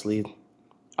 Honestly,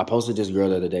 I posted this girl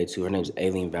the other day too. Her name's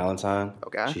Aileen Valentine.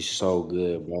 Okay. She's so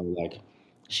good, bro. Like,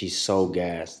 she's so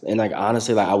gassed. And like,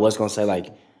 honestly, like I was gonna say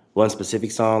like one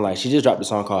specific song. Like, she just dropped a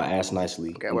song called "Ass Nicely,"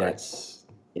 Okay. and Word. that's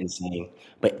insane.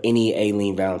 But any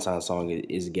Aileen Valentine song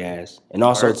is gas. And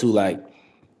also Word. too, like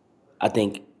I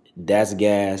think that's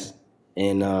gas.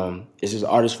 And it's this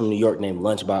artist from New York named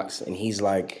Lunchbox, and he's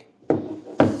like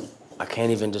I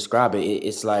can't even describe it.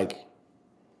 It's like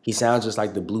he sounds just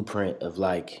like the blueprint of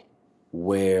like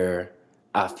where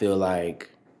I feel like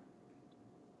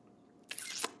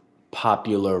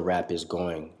popular rap is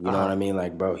going. You Uh know what huh. I mean?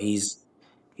 Like, bro, he's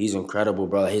incredible,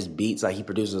 bro. His beats, like he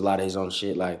produces a lot of his own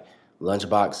shit. Like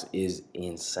Lunchbox is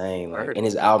insane. Like, Word. and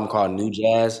his album called New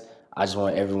Jazz. I just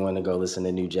want everyone to go listen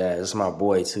to New Jazz. It's my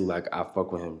boy too. Like I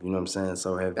fuck with him. You know what I'm saying?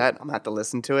 So heavy. Bet I'm gonna have to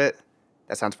listen to it.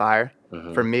 That sounds fire. For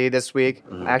Mm-hmm. me this week, I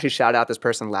Mm-hmm. actually shouted out this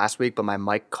person last week, but my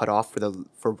mic cut off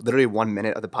for literally 1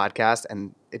 minute of the podcast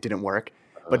and it didn't work.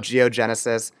 But Uh-huh.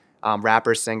 Geogenesis,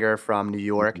 rapper singer from New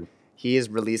York, Mm-hmm. he is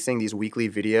releasing these weekly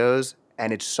videos,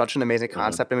 and it's such an amazing Mm-hmm.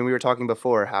 concept. I mean, we were talking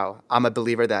before how I'm a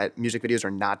believer that music videos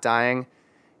are not dying,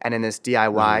 and in this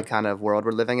DIY Mm-hmm. kind of world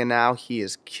we're living in now, he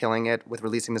is killing it with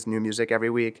releasing this new music every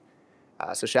week.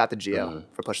 So shout out to Geo Mm-hmm.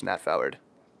 for pushing that forward.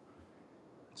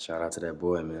 Shout out to that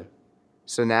boy, man.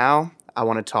 So now I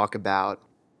want to talk about.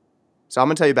 So I'm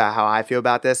gonna tell you about how I feel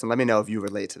about this, and let me know if you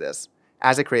relate to this.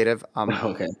 As a creative,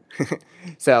 Okay.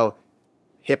 so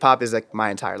hip hop is like my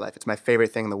entire life. It's my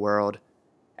favorite thing in the world.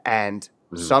 And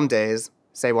Mm-hmm. some days,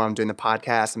 say when I'm doing the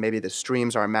podcast, and maybe the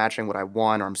streams aren't matching what I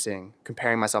want, or I'm seeing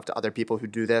comparing myself to other people who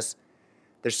do this.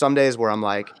 There's some days where I'm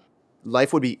like,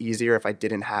 life would be easier if I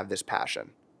didn't have this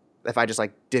passion, if I just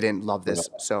like didn't love Right. this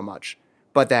so much.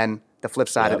 But then the flip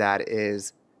side of Yep. that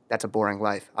is that's a boring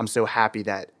life. I'm so happy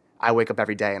that I wake up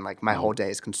every day and like my Mm-hmm. whole day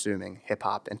is consuming hip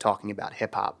hop and talking about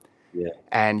hip hop. Yeah.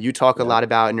 And you talk a Yep. lot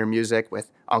about in your music with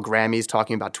on Grammys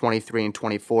talking about 23 and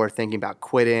 24, thinking about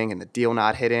quitting and the deal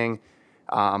not hitting.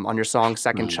 On your song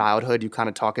Second Mm-hmm. Childhood, you kind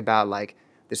of talk about like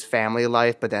this family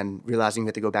life, but then realizing you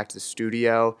have to go back to the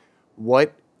studio.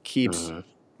 What keeps Mm-hmm.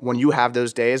 when you have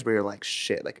those days where you're like,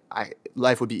 shit, like I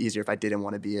life would be easier if I didn't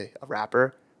want to be a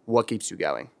rapper. What keeps you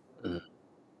going?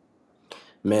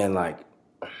 Man, like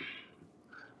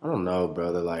I don't know,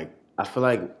 brother. Like I feel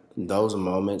like those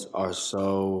moments are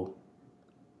so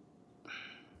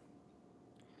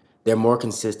they're more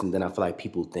consistent than I feel like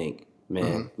people think. Mm-hmm.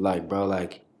 Man, like bro,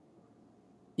 like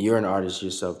you're an artist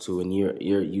yourself too, and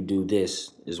you do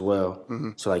this as well.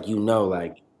 Mm-hmm. So like you know,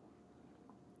 like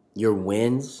your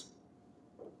wins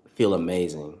feel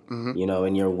amazing, Mm-hmm. you know,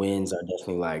 and your wins are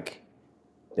definitely like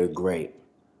they're great.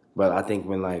 But I think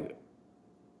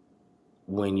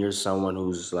when you're someone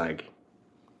who's like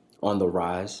on the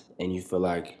rise and you feel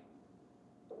like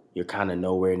you're kind of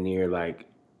nowhere near like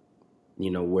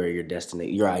where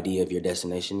your idea of your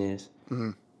destination is,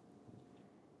 Mm-hmm.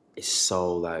 it's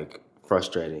so like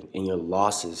frustrating, and your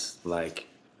losses like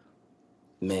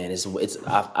man,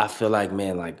 I feel like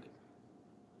man like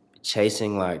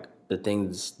chasing like the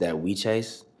things that we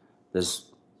chase,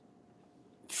 there's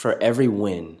for every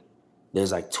win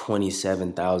there's like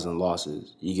 27,000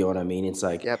 losses. You get what I mean? It's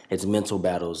like Yep. it's mental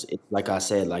battles. It's like I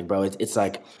said, like bro, it's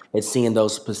like it's seeing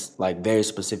those like very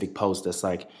specific posts that's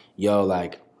like, yo,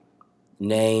 like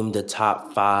name the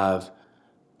top 5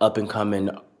 up and coming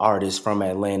artists from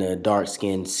Atlanta, dark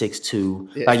skinned, 6'2",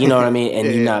 Yeah. like you know what I mean, Yeah.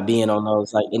 and you Yeah. not being on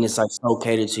those like, and it's like so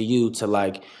catered to you to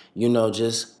like,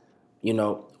 just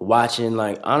watching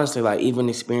like honestly like even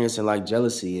experiencing like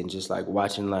jealousy and just like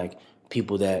watching like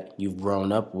people that you've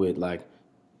grown up with like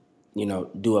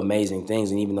do amazing things,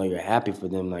 and even though you're happy for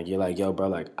them, like you're like, yo, bro,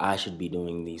 like I should be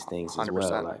doing these things as well.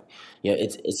 100%. Like, yeah,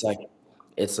 it's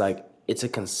like it's a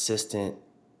consistent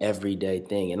everyday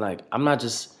thing, and like I'm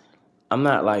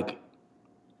not like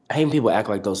I hate when people act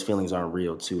like those feelings aren't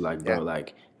real too. Like, Yeah. bro,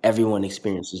 like everyone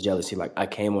experiences jealousy. Like, I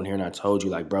came on here and I told you,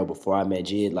 like, bro, before I met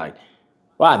JID, like,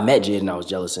 well, I met JID and I was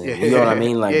jealous of him. You know what I Yeah.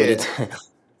 mean? Like, but Yeah. it's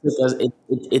because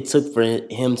it took for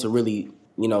him to really,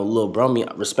 little bro me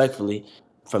respectfully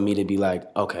for me to be like,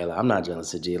 okay, like I'm not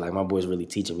jealous of JID. Like, my boy's really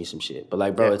teaching me some shit. But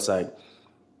like, bro, Yeah. it's like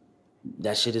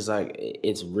that shit is like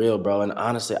it's real, bro. And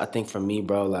honestly, I think for me,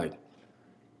 bro, like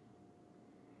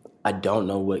I don't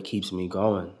know what keeps me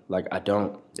going. Like, I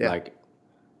don't Yeah. like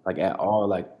at all.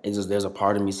 Like it's just there's a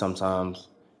part of me sometimes,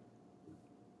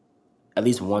 at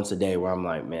least once a day, where I'm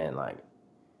like, man, like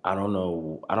I don't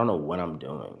know what I'm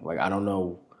doing. Like I don't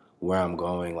know where I'm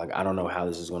going. Like I don't know how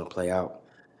this is gonna play out.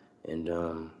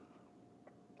 And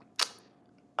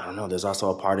I don't know. There's also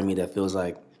a part of me that feels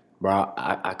like, bro,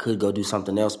 I could go do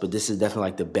something else, but this is definitely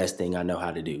like the best thing I know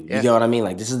how to do. You Yeah. get what I mean?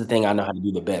 Like this is the thing I know how to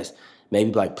do the best.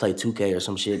 Maybe like play 2K or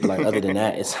some shit, but like other than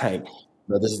that, it's like,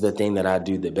 bro, this is the thing that I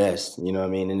do the best. You know what I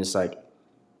mean? And it's like,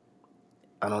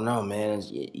 I don't know, man.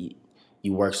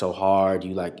 You work so hard.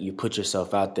 You put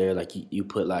yourself out there. Like you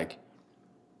put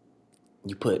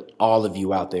all of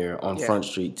you out there on Yeah. Front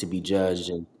Street to be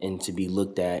judged and to be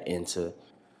looked at and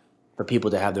for people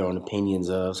to have their own opinions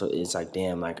of. So it's like,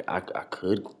 damn, like I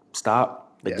could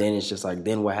stop, but Yeah. then it's just like,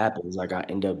 then what happens? Like I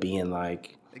end up being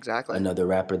like Exactly. another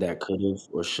rapper that could have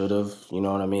or should have, you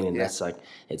know what I mean? And Yeah. that's like,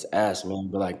 it's ass, man.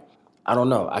 But like, I don't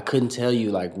know. I couldn't tell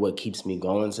you like what keeps me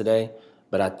going today,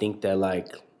 but I think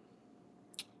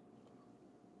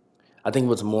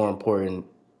what's more important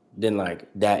than like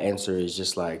that answer is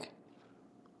just like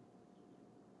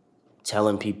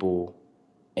telling people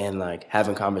and like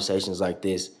having conversations like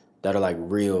this that are like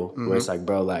real, where Mm-hmm. it's like,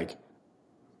 bro, like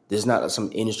this is not some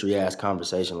industry ass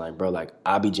conversation. Like, bro, like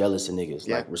I be jealous of niggas,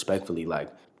 Yeah. like respectfully, like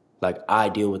I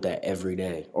deal with that every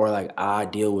day, or like I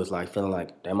deal with like feeling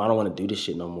like, damn, I don't want to do this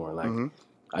shit no more. Like, Mm-hmm.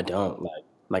 I don't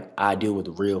like I deal with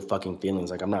real fucking feelings.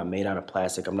 Like I'm not made out of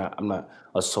plastic. I'm not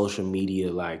a social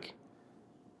media like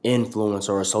influence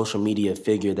or a social media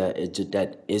figure that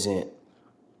isn't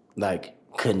like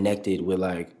connected with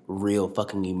like real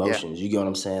fucking Yeah. emotions. You get what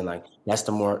I'm saying? Like that's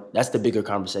the bigger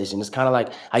conversation. It's kind of like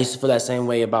I used to feel that same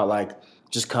way about like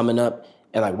just coming up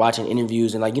and like watching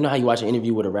interviews and like you know how you watch an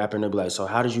interview with a rapper and they'll be like, so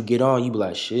how did you get on? You be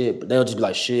like, shit, but they'll just be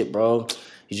like, shit, bro.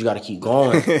 You just gotta keep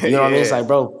going. You know what I mean? It's Yeah. like,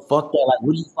 bro, fuck that. Like,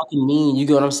 what do you fucking mean? You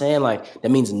get what I'm saying? Like,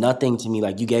 that means nothing to me.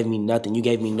 Like, you gave me nothing. You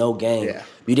gave me no game. Yeah.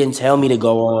 You didn't tell me to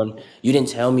go on. You didn't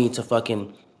tell me to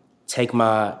fucking take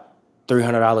my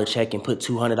 $300 check and put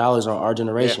 $200 on our Yeah.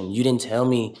 generation. You didn't tell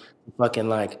me to fucking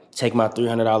like take my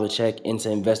 $300 check and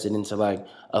to invest it into like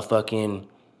a fucking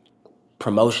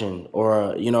promotion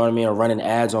or you know what I mean, or running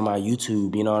ads on my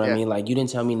YouTube. You know what I Yeah. mean? Like you didn't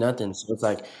tell me nothing. So it's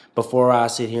like before I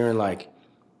sit here and like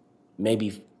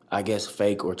maybe I guess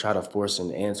fake or try to force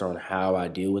an answer on how I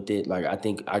deal with it. Like I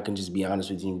think I can just be honest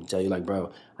with you and tell you like,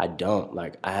 bro, I don't.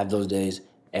 Like I have those days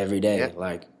every Yeah. day,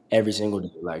 like every single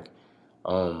day. Like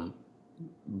um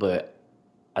but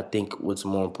I think what's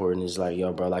more important is like,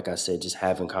 yo, bro, like I said, just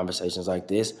having conversations like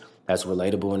this that's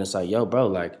relatable. And it's like, yo, bro,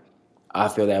 like, I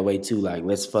feel that way too. Like,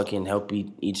 let's fucking help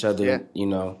each other, Yeah. you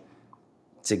know,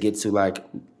 to get to like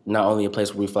not only a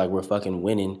place where we feel like we're fucking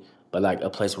winning, but like a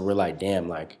place where we're like, damn,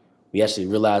 like, we actually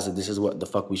realize that this is what the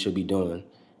fuck we should be doing.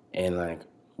 And like,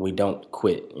 we don't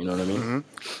quit. You know what I mean? Mm-hmm.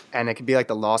 And it could be like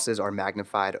the losses are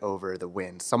magnified over the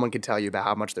wins. Someone could tell you about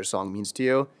how much their song means to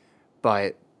you,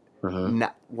 but Mm-hmm.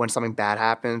 when something bad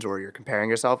happens or you're comparing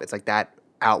yourself, it's like that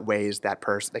outweighs that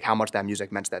person, like how much that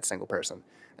music meant to that single person.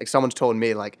 Like someone's told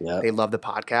me like they Yep. love the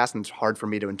podcast, and it's hard for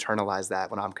me to internalize that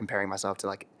when I'm comparing myself to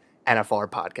like NFR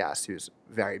podcast, who's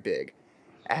very big.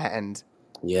 And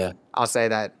Yeah. I'll say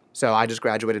that. So I just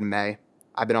graduated in May.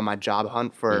 I've been on my job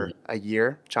hunt for a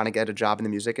year, trying to get a job in the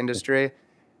music industry.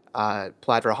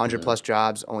 Applied for 100 Mm-hmm. plus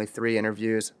jobs, only 3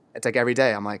 interviews. It's like every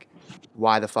day I'm like,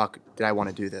 why the fuck did I want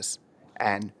to do this?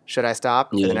 And should I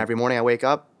stop? And then Yeah. every morning I wake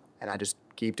up and I just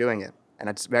keep doing it. And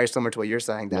it's very similar to what you're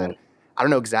saying Yeah. that I don't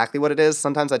know exactly what it is.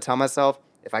 Sometimes I tell myself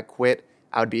if I quit,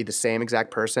 I would be the same exact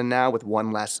person now with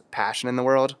one less passion in the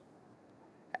world.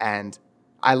 And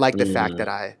I like the fact Mm. that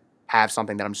I have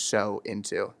something that I'm so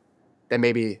into that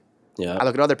maybe I Yeah.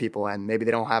 look at other people and maybe they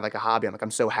don't have like a hobby. I'm like,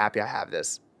 I'm so happy I have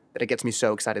this that it gets me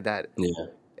so excited that Yeah.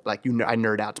 like I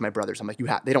nerd out to my brothers. I'm like,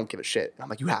 they don't give a shit. And I'm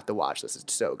like, you have to watch this.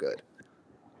 It's so good.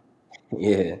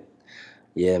 Yeah.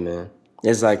 Yeah, man.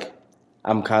 It's like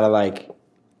I'm kind of like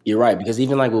you're right because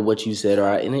even like with what you said,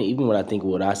 and even what I think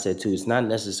what I said too, it's not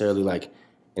necessarily like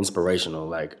inspirational.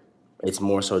 Like it's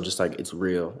more so just like it's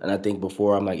real. And I think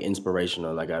before I'm like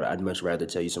inspirational, like I'd much rather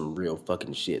tell you some real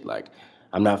fucking shit. Like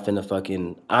I'm not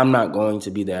going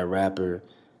to be that rapper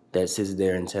that sits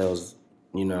there and tells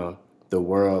you know the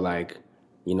world like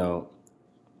you know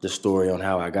the story on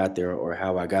how I got there or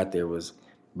how I got there was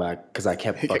by because I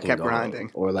kept He fucking kept going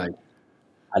grinding. or like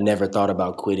I never thought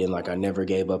about quitting. Like I never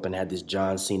gave up and had this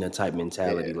John Cena type Yeah.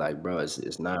 mentality. Like, bro,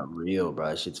 it's not real, bro.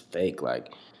 That shit's fake.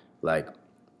 Like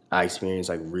I experience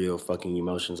like real fucking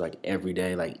emotions like every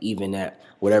day. Like even at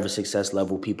whatever success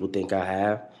level people think I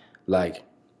have, like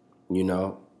you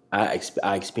know, I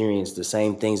experience the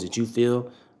same things that you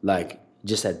feel. Like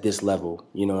just at this level.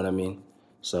 You know what I mean?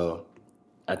 So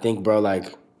I think, bro,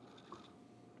 like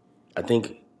I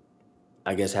think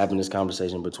I guess having this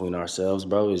conversation between ourselves,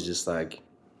 bro, is just like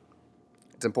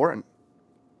It's important.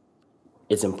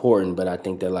 it's important, but I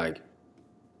think that like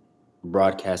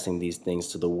broadcasting these things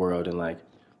to the world and like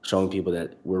showing people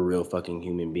that we're real fucking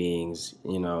human beings,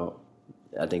 you know,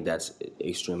 I think that's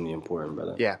extremely important,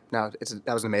 brother. Yeah, no,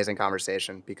 that was an amazing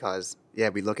conversation because yeah,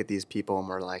 we look at these people and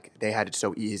we're like, they had it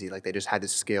so easy, like they just had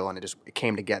this skill and it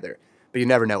came together. But you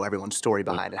never know everyone's story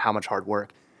behind it, how much hard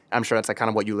work. I'm sure that's like kind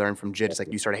of what you learned from JID. It's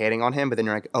like you started hating on him, but then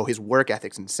you're like, oh, his work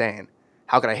ethic's insane.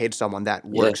 How could I hate someone that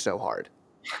Yeah, works so hard?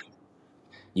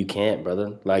 you can't,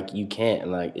 brother. Like you can't,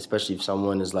 and like especially if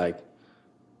someone is like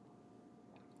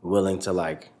willing to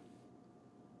like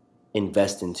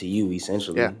invest into you, Yeah,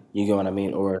 essentially. You get what I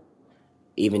mean, or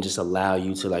even just allow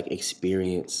you to like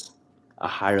experience a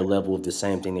higher level of the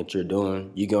same thing that you're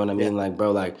doing. You get what I yeah, mean? Like,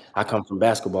 bro, like I come from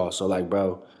basketball, so like,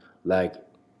 bro, like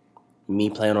me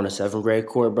playing on a seventh grade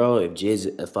court, bro. If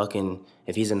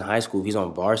he's in high school, if he's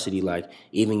on varsity, like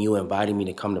even you inviting me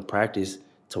to come to practice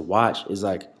to watch is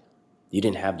like you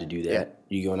didn't have to do yeah, that.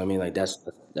 You get what I mean? Like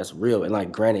that's real. And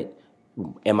like, granted,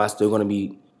 am I still gonna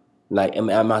be like,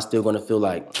 am I still gonna feel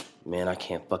like, man, I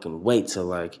can't fucking wait till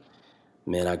like,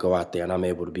 man, I go out there and I'm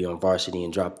able to be on varsity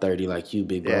and drop 30 like you,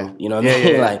 big yeah, bro. You know what yeah, I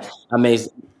mean? yeah, Like I may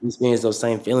experience those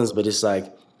same feelings, but it's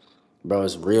like, bro,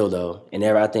 it's real though. And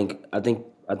I think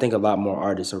a lot more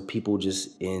artists or people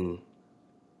just in,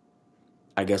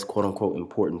 I guess, quote unquote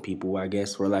important people, I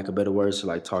guess, for lack of better words, to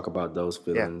like talk about those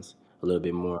yeah. feelings a little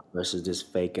bit more versus this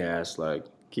fake ass like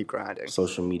Keep grinding.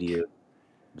 social media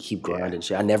keep Yeah, grinding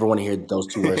shit. I never want to hear those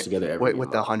two words together ever again with in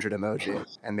my the life. 100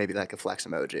 emoji and maybe like a flex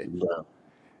emoji. Bro,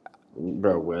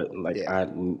 bro, what? Like Yeah.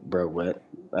 bro, what?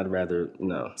 I'd rather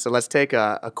no. So let's take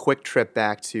a quick trip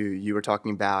back to you were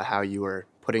talking about how you were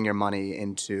putting your money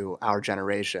into our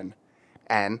generation.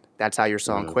 And that's how your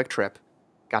song Mhm. Quick Trip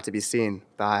got to be seen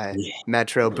by Yeah,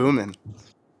 Metro Boomin,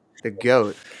 the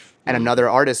GOAT, and another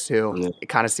artist who yeah, it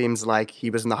kind of seems like he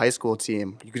was in the high school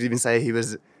team. You could even say he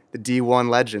was the D1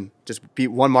 legend, just beat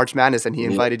one March Madness and he yeah,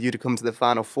 invited you to come to the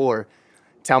Final Four.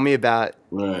 Tell me about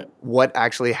right. what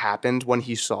actually happened when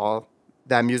he saw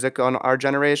that music on our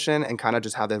generation and kind of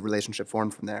just how the relationship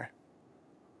formed from there.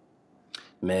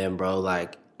 Man, bro,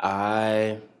 like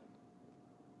I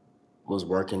was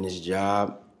working this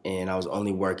job and I was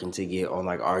only working to get on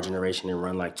like our generation and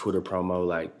run like Twitter promo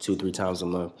like 2-3 times a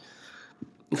month.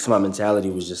 So my mentality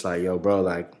was just like, yo, bro,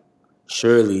 like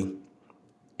surely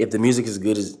if the music is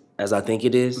good as I think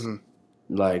it is, Hmm.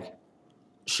 like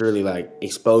surely like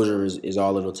exposure is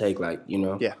all it'll take, like, you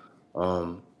know? Yeah.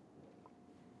 Um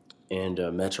and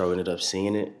Metro ended up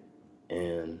seeing it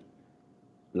and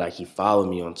like he followed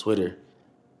me on Twitter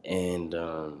and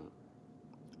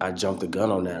I jumped the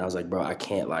gun on that. I was like, bro, I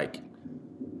can't not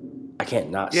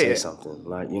Yeah. say Yeah. something.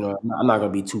 Like, you know, I'm not gonna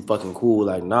be too fucking cool.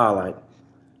 Like, nah, like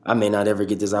I may not ever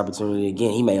get this opportunity again.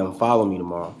 He may unfollow me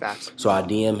tomorrow. Facts. So I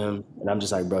DM him and I'm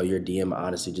just like, bro, your DM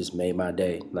honestly just made my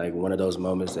day. Like one of those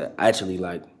moments that actually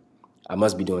like I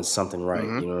must be doing something right.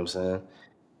 Hmm. You know what I'm saying?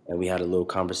 And we had a little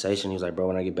conversation. He was like, bro,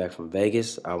 when I get back from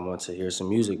Vegas, I want to hear some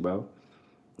music, bro.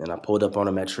 And I pulled up on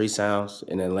him at Tree Sounds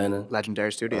in Atlanta.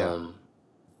 Legendary studio. Um,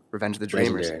 Revenge of the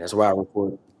Dreamers. legendary. That's where I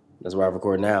record. That's where I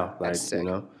record now. That's Like, you sick.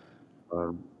 know.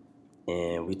 Um,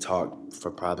 and we talked for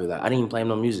probably like I didn't even play him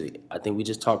no music. I think we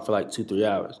just talked for like 2-3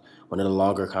 hours. One of the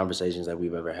longer conversations that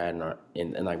we've ever had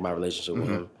in like my relationship with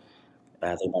Hmm. him.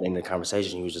 And I think by the end of the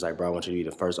conversation, he was just like, "Bro, I want you to be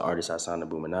the first artist I signed to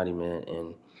Boominati, man."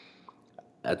 And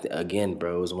again,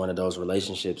 bro, it was one of those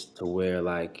relationships to where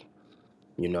like,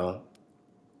 you know,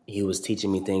 he was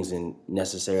teaching me things, and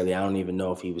necessarily I don't even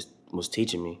know if he was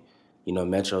teaching me. You know,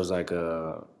 Metro's. I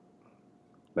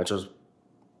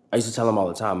used to tell him all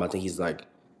the time. I think he's like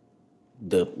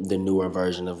the newer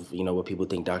version of what people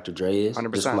think Dr. Dre is, just from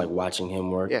 100%. like watching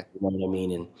him work. Yeah. You know what I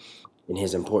mean? And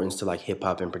his importance to like hip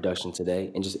hop and production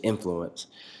today, and just influence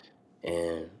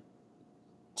and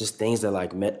just things that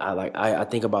like I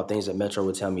think about things that Metro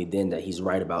would tell me then that he's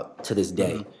right about to this Hmm.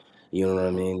 day. You know what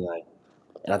I mean? Like,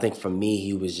 and I think for me,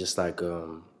 he was just like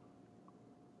to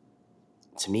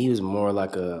me, he was more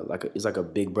he's like a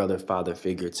big brother father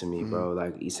figure to me, Hmm. bro.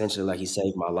 Like essentially, like he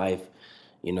saved my life,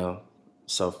 you know.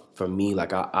 So for me,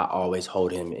 like I always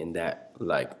hold him in that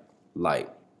like light,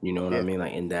 you know what I Yeah. mean,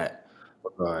 like in that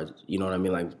regard, you know what I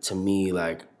mean. Like to me,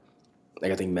 like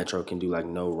I think Metro can do like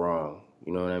no wrong,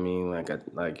 you know what I mean.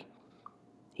 Like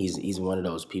he's one of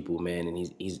those people, man, and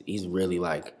he's really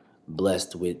like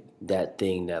blessed with that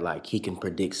thing that like he can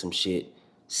predict some shit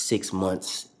 6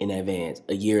 months in advance,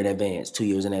 a year in advance, 2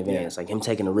 years in Yeah. advance. Like him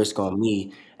taking a risk on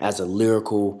me as a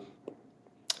lyrical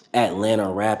Atlanta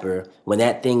rapper when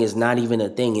that thing is not even a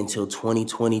thing until Yeah.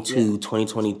 2022,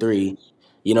 2023.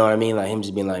 You know what I mean? Like him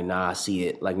just being like, nah, I see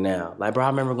it like now. Like, bro, I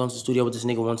remember going to the studio with this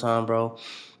nigga one time, bro,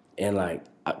 and like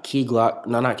Key Glock,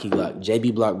 no, not Key Glock,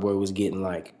 JB Block Boy was getting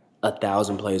like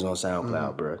 1,000 plays on Hmm.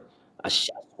 SoundCloud, bro. I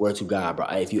swear to God, bro.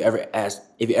 If you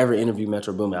ever interview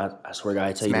Metro Boomin, I swear to God, I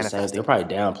It's tell you the same thing. He'll manifesting.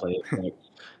 probably downplay it. Like,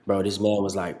 bro, this man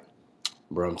was like,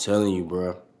 bro, I'm telling you,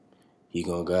 bro, he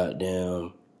gonna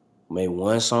goddamn make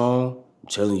one song. I'm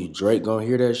telling you, Drake gonna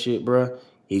hear that shit, bro.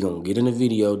 He gonna get in the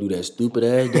video, do that stupid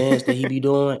ass dance that he be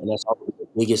doing, and that's always the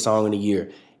biggest song of the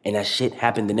year. And that shit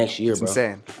happened the next year, It's bro.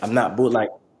 insane. I'm not, but like,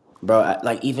 bro,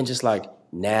 like even just like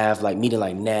Nav, like meeting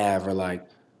like Nav or like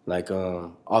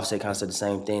Offset kind of said the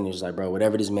same thing. It's like, bro,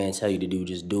 whatever this man tell you to do,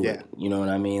 just do Yeah, it. You know what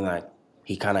I mean? Like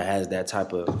he kind of has that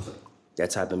type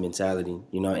of mentality,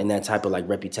 you know, and that type of like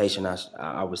reputation.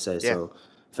 I would say yeah, so.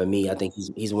 For me, I think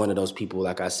he's one of those people.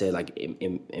 Like I said, like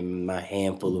in my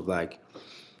handful of like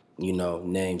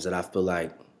names that I feel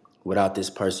like without this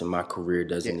person, my career yeah,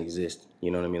 doesn't exist. You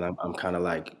know what I mean? I'm kind of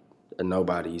like a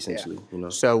nobody yeah. essentially. You know.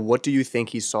 So, what do you think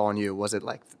he saw in you? Was it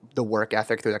like the work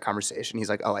ethic through that conversation? He's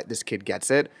like, "Oh, this kid gets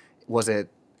it." Was it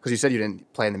because you said you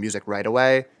didn't play in the music right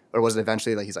away, or was it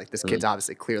eventually like he's like, "This kid's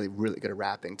obviously clearly really good at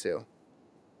rapping too"?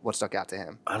 What stuck out to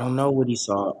him? I don't know what he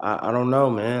saw. I don't know,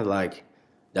 man. Like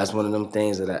that's one of them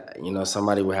things that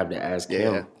somebody would have to ask Yeah,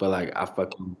 him. But like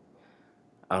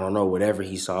I don't know, whatever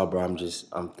he saw, bro.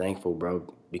 I'm thankful,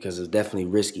 bro, because it's definitely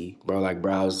risky, bro. Like,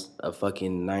 bro, I was a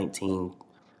fucking 19,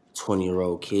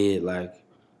 20-year-old kid, like,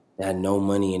 that had no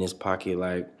money in his pocket,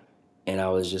 like, and I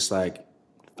was just like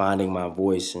finding my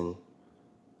voice and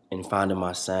finding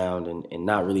my sound and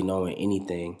not really knowing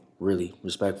anything, really,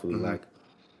 respectfully, hmm, like,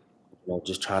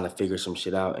 just trying to figure some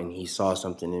shit out. And he saw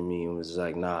something in me and was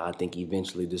like, nah, I think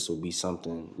eventually this will be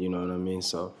something, you know what I mean?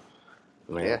 So,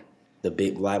 man,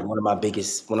 yeah. like one of my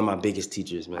biggest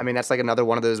teachers, I man. mean, that's like another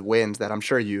one of those wins that I'm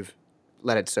sure you've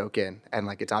let it soak in, and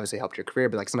like it's obviously helped your career.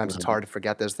 But like sometimes it's Mhm. hard to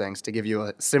forget those things. To give you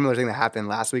a similar thing that happened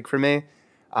last week for me,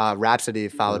 Rhapsody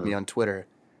followed me Mhm. on Twitter,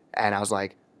 and I was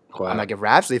like, I'm Wow. like, if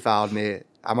Rhapsody followed me,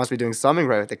 I must be doing something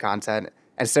right with the content.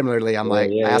 And similarly, I'm Yeah, like,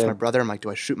 yeah, I asked yeah. my brother, I'm like,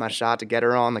 do I shoot my shot to get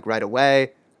her on like right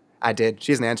away? I did.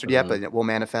 She hasn't answered yet, Mhm. but we'll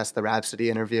manifest the Rhapsody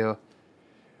interview.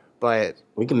 But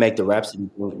We can make the Rhapsody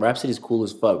thing. Rhapsody's cool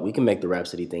as fuck. We can make the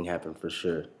Rhapsody thing happen for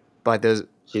sure. there's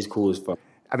She's cool as fuck.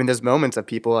 I mean, there's moments of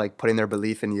people like putting their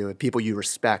belief in you, people you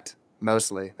respect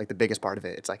mostly, like the biggest part of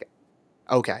it. It's like,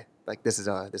 okay, like this is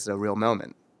a real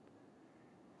moment,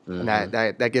 and that Mhm.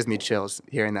 that that gives me chills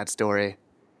hearing that story.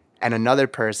 And another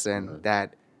person Mhm.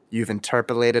 that you've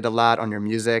interpolated a lot on your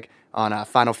music on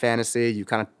Final Fantasy, you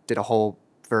kind of did a whole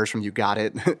verse from "You Got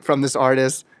It" from this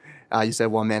artist. You said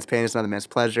one man's pain is another man's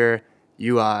pleasure.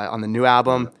 You on the new Mhm.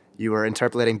 album, you were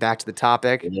interpolating "Back to the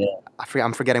Topic." Yeah.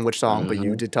 I'm forgetting which song, but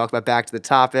you Mhm. did talk about "Back to the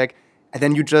Topic," and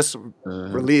then you just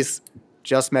Mhm. released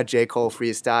 "Just Met J. Cole"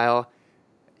 freestyle.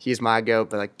 He's my goat,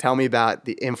 but like, tell me about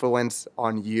the influence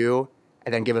on you,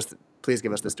 and then please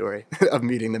give us the story of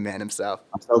meeting the man himself.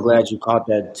 I'm so glad you caught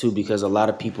that too, because a lot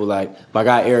of people like my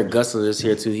guy Eric Gussler is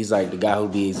here too. He's like the guy who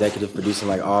be executive producing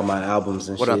like all my albums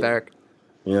and What up, shit. Eric?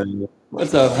 You know what I mean?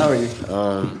 What's up? How are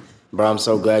you? Bro, I'm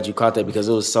so glad you caught that because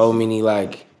it was so many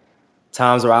like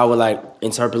times where I would like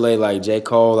interpolate like J.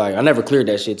 Cole. Like I never cleared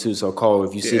that shit too. So Cole,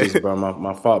 if you see Yeah. this, bro,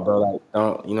 my fault, bro. Like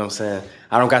don't you know what I'm saying?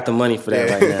 I don't got the money for that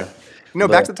right Yeah. now. No,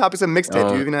 back But to the topics of mixtape. Do you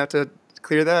um even have to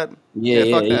clear that? yeah, Yeah,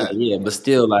 yeah, fuck yeah, that. yeah. But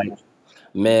still like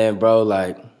man, bro,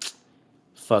 like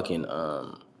fucking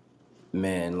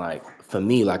man, like for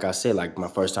me, like I said, like my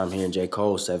first time hearing J.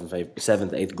 Cole, seventh,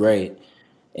 eighth grade,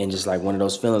 and just like one of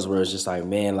those feelings where it's just like,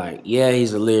 man, like yeah,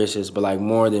 he's a lyricist, but like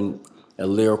more than a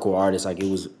lyrical artist, like it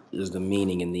was the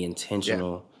meaning and the Yeah.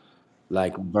 intentional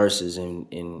like verses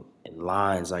and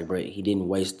lines. Like, bro, he didn't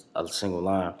waste a single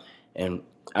line. And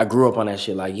I grew up on that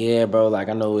shit. Like, yeah, bro. Like,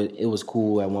 I know it was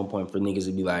cool at one point for niggas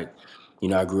to be like,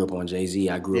 I grew up on Jay-Z.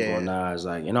 I grew up on Yeah. Nas.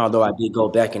 Like, and although I did go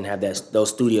back and have those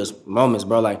studios moments,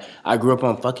 bro. Like, I grew up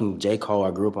on fucking J. Cole.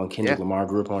 I grew up on Kendrick Yeah. Lamar. I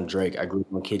grew up on Drake. I grew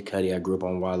up on Kid Cudi. I grew up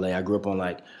on Wale. I grew up on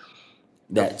like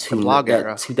The blog that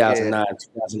era. Yeah. 2009,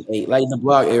 2008, like the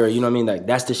blog era. You know what I mean? Like,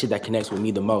 that's the shit that connects with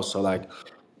me the most. So like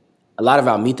a lot of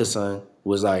Almita Son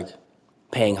was like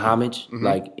paying homage. Mm-hmm.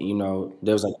 Like,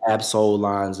 there was like Absol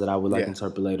lines that I would like Yeah.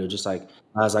 interpolate or just like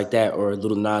lines like that or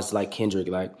little nods like Kendrick.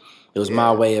 Like it was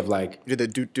my Yeah. way of like You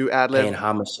did the do ad paying lib.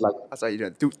 homage to like I saw you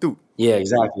doing do. yeah,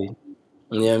 exactly.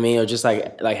 You know what I mean? Or just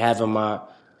like having my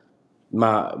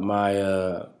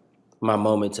my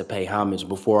moment to pay homage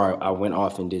before I went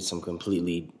off and did some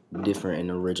completely different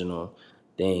and original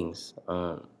things.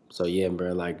 So yeah,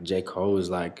 bro, like J. Cole's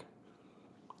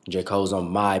on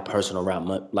my personal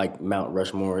route, like Mount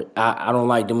Rushmore. I don't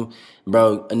like them,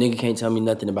 bro. A nigga can't tell me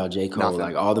nothing about J. Cole. Nothing.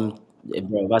 Like all them,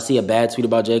 bro. If I see a bad tweet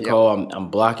about J. Yep. Cole, I'm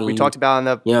blocking We you. talked about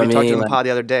You know what we I talked mean? in the Like pod the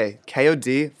other day.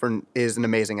 KOD is an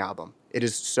amazing album. It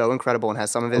is so incredible and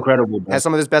Incredible, bro. has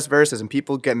some of his best verses. And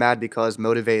people get mad because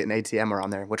Motivate and ATM are on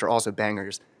there, which are also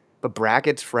bangers. But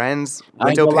Brackets, Friends, I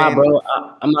ain't Window gonna lie, Pane. bro.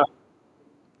 I'm not,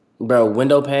 bro.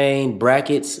 Window pane,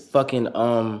 brackets, fucking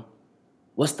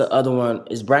what's the other one?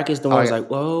 Is brackets the Oh, ones like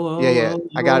whoa, yeah. whoa,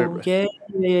 I got whoa, it. yeah,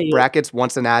 yeah, yeah. Brackets,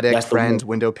 Once an Addict, That's the one. Friends,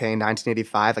 Window Pane,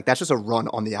 1985. Like that's just a run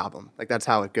on the album. Like that's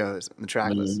how it goes in the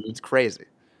track list. Hmm. It's crazy.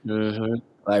 Hmm.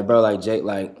 Like, bro, like Jake,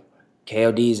 like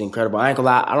KLD is incredible. I ain't gonna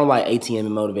lie, I don't like ATM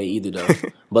and Motivate either though.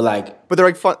 But But they're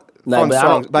like fun but I don't.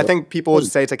 songs. But I think people would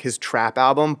say it's like his trap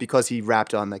album because he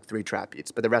rapped on like 3 trap beats.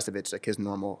 But the rest of it's like his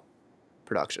normal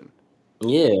production.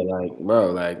 Yeah, like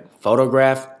bro, like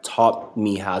Photograph taught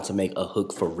me how to make a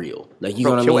hook for real. Like you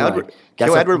know Bro, what I mean? Like Kill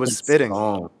that's a Edward was fucking spitting.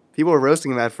 song. People were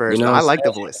roasting him at You first, know but what I I'm like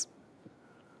the saying? voice.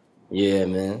 Yeah,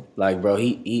 man. Like, bro,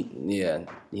 yeah,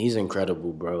 he's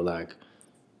incredible, bro. Like,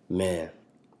 man,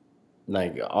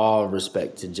 like all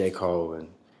respect to J. Cole, and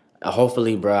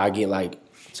hopefully, bro, I get like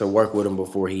to work with him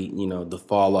before the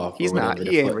fall off or He's not. whatever the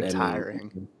He ain't fuck that means.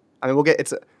 retiring. I mean, we'll get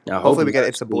it's. I hope Hopefully, he we get does.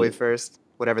 It's a Boy Shit. first,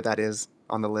 whatever that is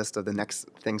on the list of the next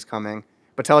things coming.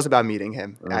 But tell us about meeting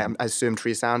him. I assume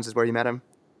Tree Sounds is where you met him.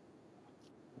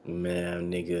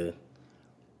 Man, nigga,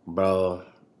 bro,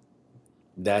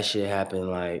 that shit happened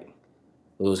like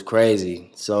it was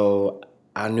crazy. So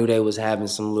I knew they was having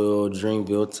some little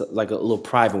Dreamville, like a little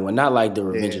private one, not like the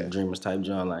Revenge of Yeah, the Dreamers type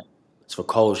John. Like it's for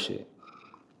cold shit.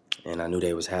 And I knew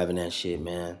they was having that shit,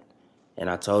 man. And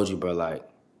I told you, bro, like,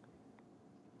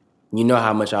 you know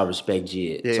how much I respect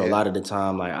JID. So a yeah, lot of the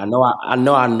time, like, I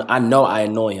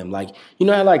annoy him. Like, you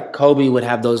know how like Kobe would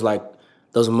have those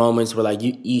moments where like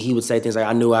he would say things like,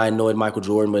 I knew I annoyed Michael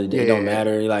Jordan, but yeah, it yeah, don't yeah.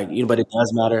 matter. Like, but it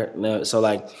does matter. No, so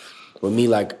like with me,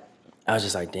 like, I was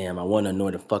just like, damn, I want to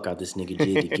annoy the fuck out this nigga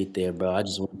JID to get there, bro. I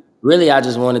just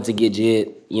wanted to get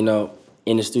JID,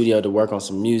 in the studio to work on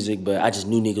some music, but I just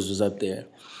knew niggas was up there.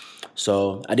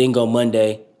 So I didn't go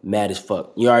Monday, mad as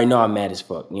fuck. You already know I'm mad as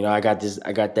fuck. I got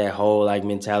that whole like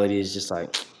mentality. It's just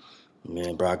like,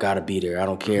 man, bro, I gotta be there. I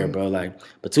don't care, bro. Like,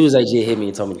 but Tuesday, Jit hit me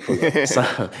and told me to pull up. So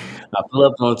I pull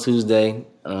up on Tuesday.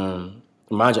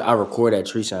 Mind you, I record at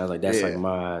Tree Sounds. Like that's like Yeah.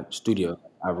 my studio.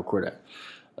 I record at.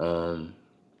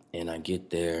 And I get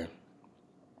there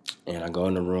and I go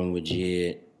in the room with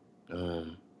Jid.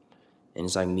 And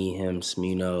it's like me, him,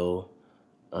 Smino,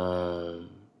 um,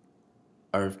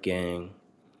 Earth Gang,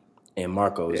 and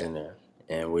Marco's Yeah. in there,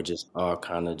 and we're just all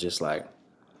kind of just like,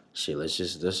 shit. Let's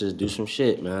just do some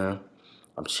shit, man.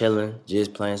 I'm chilling,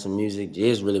 just playing some music.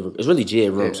 It's really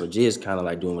Jid room, Yeah. so Jid's kind of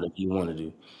like doing whatever you want to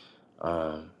do.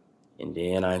 And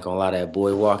then I ain't gonna lie, that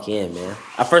boy walk in, man.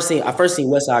 I first seen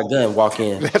Westside Gun walk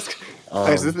in. That's.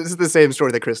 Okay, so this is the same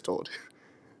story that Chris told.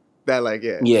 That like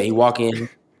yeah. Yeah, he walk in,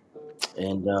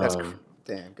 and That's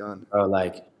damn gun.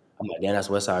 like I'm like, damn, that's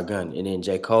Westside Gun. And then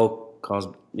J. Cole comes,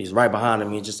 he's right behind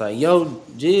him. He's just like, yo,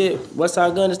 Jid,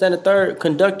 Westside Gun is that the third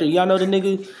conductor? Y'all know the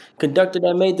nigga conductor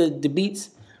that made the beats?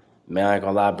 Man, I ain't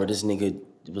gonna lie, bro. This nigga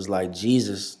was like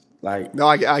Jesus. Like, No,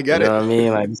 I you get know it. what I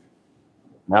mean? Like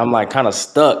now I'm like kind of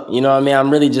stuck. You know what I mean? I'm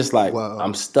really just like, Whoa.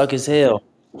 I'm stuck as hell.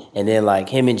 And then like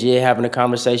him and Jid having a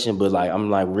conversation, but like I'm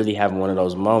like really having one of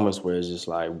those moments where it's just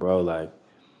like, bro, like,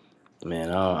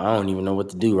 man, I don't even know what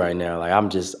to do right now. Like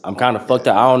I'm kind of fucked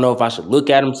Yeah. up. I don't know if I should look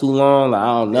at him too long. Like I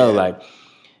don't know. Yeah. Like,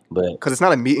 but Because it's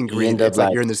not a meet and he greet. ended up It's like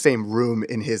like, you're in the same room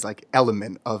in his like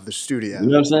element of the you know studio.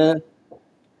 what I'm saying?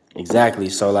 Exactly.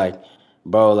 So like,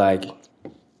 bro, like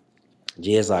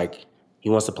Jid's like he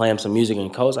wants to play him some music,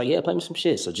 and Cole's like, yeah, play me some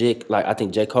shit. So Jid, like I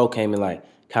think J. Cole came and like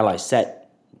kind of like sat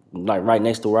like right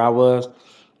next to where I was, and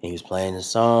he was playing the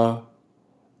song,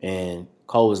 and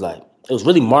Cole was like, it was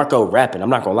really Marco rapping. I'm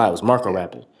not gonna lie, it was Marco Yeah.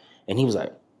 rapping, and he was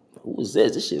like, who is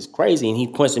this? This shit's crazy. And he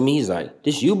points at me. He's like,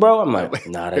 this you, bro? I'm like,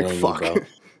 nah, that Like ain't me, fuck. bro.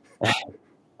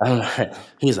 I'm like,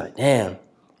 he's like, damn.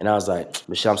 And I was like,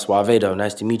 Michelle, I'm SwaVay though.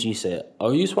 Nice to meet you. He said,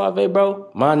 oh, you SwaVay, bro?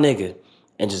 My nigga.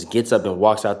 And just gets up and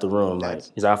walks out the room. Like,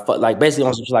 That's he's like, like basically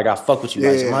on some shit like, I fuck with you.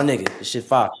 Like, so yeah, my nigga, this shit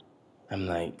fire. I'm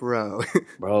like, bro.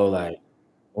 bro, like,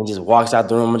 and just walks out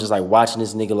the room. I'm just like watching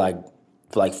this nigga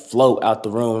like float out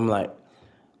the room. I'm like,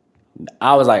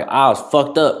 I was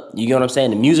fucked up. You get what I'm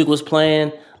saying? The music was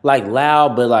playing like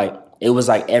loud, but like it was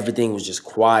like everything was just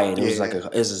quiet. It was like Yeah.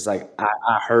 it's just like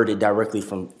I heard it directly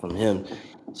from him.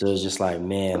 So it's just like,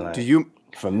 man, Do like you?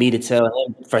 for me to tell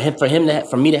him,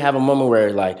 for me to have a moment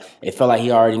where like it felt like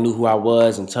he already knew who I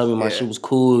was and tell me my Yeah. shit was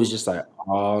cool. It was just like,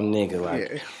 oh nigga,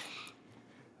 like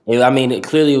Yeah. I mean,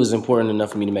 clearly it was important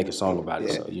enough for me to make a song about it.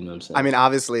 Yeah. So you know what I'm I saying? mean,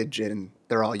 obviously, Jin,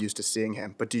 they're all used to seeing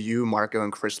him. But do you, Marco,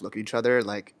 and Chris look at each other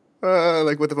like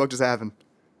what the fuck just happened?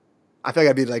 I feel like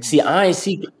I'd be like, See, I ain't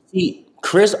see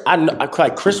Chris,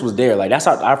 like Chris was there. Like that's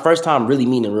our first time really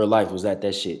meeting in real life was at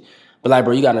that shit. But like,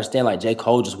 bro, you gotta understand, like J.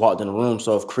 Cole just walked in the room.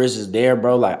 So if Chris is there,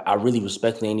 bro, like I really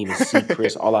respectfully ain't even see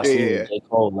Chris. All I Yeah, seen yeah, was yeah. J.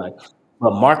 Cole. Like,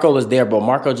 but Marco was there, bro.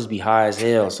 Marco just be high as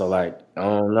hell. So like, I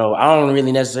don't know. I don't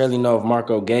really necessarily know if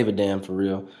Marco gave a damn for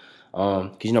real.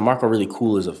 Cause you know Marco really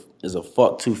cool as a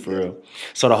fuck too for Yeah. real.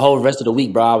 So the whole rest of the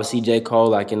week, bro, I would see J. Cole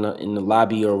like in the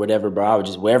lobby or whatever, bro. I would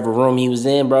just wherever room he was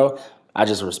in, bro. I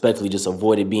just respectfully just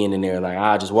avoided being in there. Like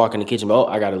I just walk in the kitchen, oh,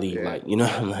 I gotta leave. Yeah. Like, you know,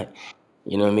 I'm like,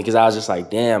 you know what I mean? Cause I was just like,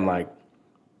 damn, like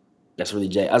that's really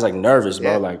J. I was like nervous,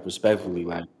 bro. Yeah. Like respectfully,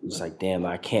 like it's like, damn,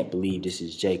 like, I can't believe this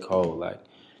is J. Cole. Like,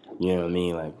 you know what I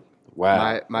mean? Like,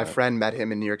 wow. My Like, friend met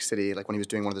him in New York City, like when he was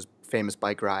doing one of those famous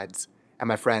bike rides. And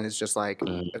my friend is just like a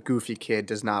mm. goofy kid,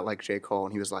 does not like J. Cole.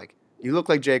 And he was like, "You look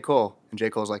like J. Cole." And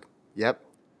J. Cole's like, "Yep."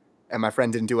 And my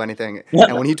friend didn't do anything.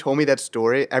 And when he told me that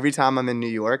story, every time I'm in New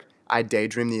York, I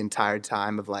daydream the entire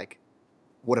time of like,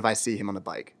 what if I see him on a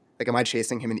bike? Like, am I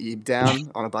chasing him and Eve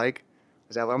down on a bike?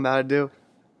 Is that what I'm about to do?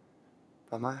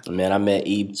 Am I? Man, I met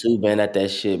Eve too, man, at that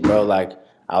shit, bro. Like,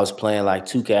 I was playing like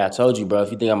 2K. I told you, bro,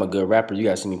 if you think I'm a good rapper, you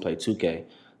gotta see me play 2K.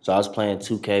 So I was playing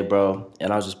 2K, bro,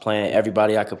 and I was just playing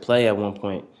everybody I could play at one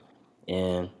point.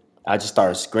 And I just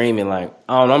started screaming like,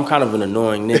 I don't know, I'm kind of an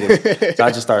annoying nigga. So I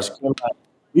just started screaming like,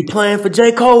 we playing for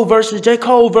J. Cole versus J.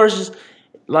 Cole versus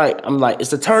like I'm like,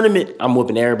 it's a tournament. I'm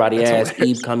whooping everybody That's ass.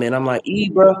 Eve hilarious. come in. I'm like,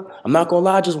 Eve, bro, I'm not gonna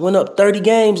lie, I just went up 30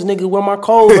 games, nigga, where my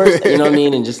Cole versus, you know what I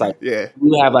mean? And just like Yeah, we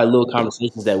would have like little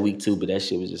conversations that week too, but that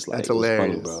shit was just that's like it was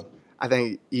funny, hilarious. bro. I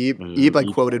think Eve like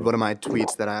Eve, quoted one of my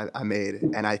tweets that I made,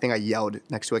 and I think I yelled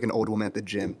next to like an old woman at the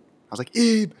gym. I was like,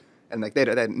 "Eve," and like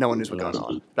no one knew what was going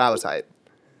on. But I was hyped.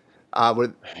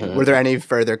 Were there any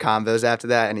further combos after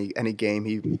that? Any game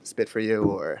he spit for you,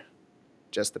 or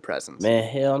just the presence? Man,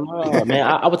 hell no, man.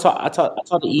 I would talk. I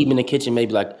talked to Eve in the kitchen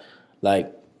maybe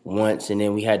like once, and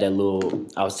then we had that little.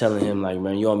 I was telling him like,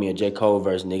 man, you owe me a J. Cole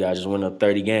verse, nigga. I just went up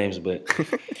 30 games, but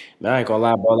man, I ain't gonna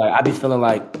lie, bro. Like I be feeling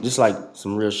like just like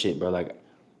some real shit, bro. Like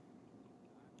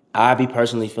I be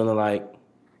personally feeling like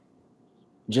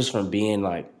just from being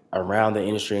like around the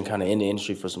industry and kind of in the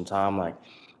industry for some time, like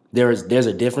there's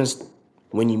a difference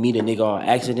when you meet a nigga on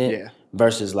accident Yeah,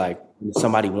 versus like when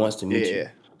somebody wants to yeah, meet you. yeah,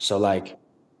 So like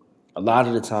a lot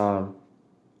of the time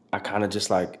I kind of just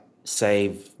like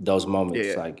save those yeah, moments,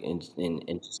 yeah. like and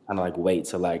just kind of like wait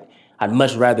to like I'd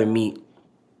much rather meet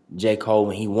J. Cole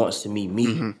when he wants to meet me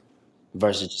Mm-hmm.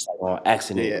 versus just like on Yeah,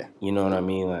 accident. yeah, You know what I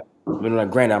mean? Like, I mean,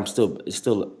 like granted, it's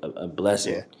still a yeah,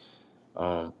 blessing.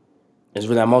 Um, it's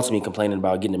really I'm ultimately complaining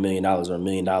about getting $1 million or $1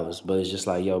 million, but it's just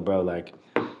like yo, bro, like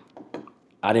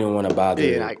I didn't want to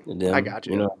yeah. And bother I them. got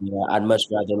You you. know, what I mean?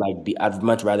 I'd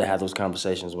much rather have those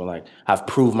conversations when like I've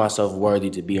proved myself worthy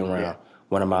to be Yeah. around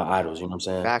one of my idols. You know what I'm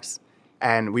saying? Facts.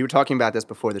 And we were talking about this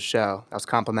before the show. I was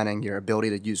complimenting your ability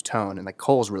to use tone, and like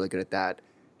Cole's really good at that.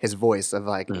 His voice of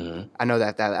like, Mm-hmm. I know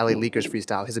that LA Leakers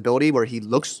freestyle, his ability where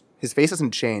his face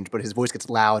doesn't change, but his voice gets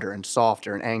louder and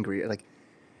softer and angry. Like,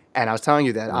 and I was telling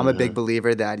you that I'm a big Mm-hmm.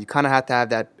 believer that you kind of have to have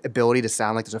that ability to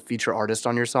sound like there's a feature artist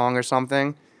on your song or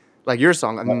something. Like your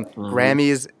song, I mean, Mm-hmm.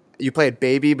 Grammys, you played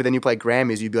Baby, but then you play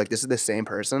Grammys, you'd be like, this is the same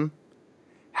person.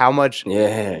 How much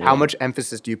Yeah, how yeah. much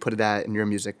emphasis do you put that in your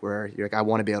music where you're like, I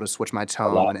want to be able to switch my A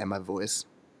lot. tone and my voice?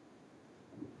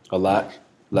 A lot.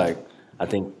 Like I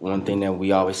think one thing that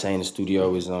we always say in the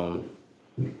studio is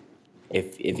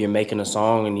if you're making a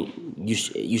song and you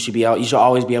should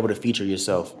always be able to feature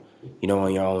yourself, you know,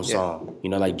 on your own Yeah. song. You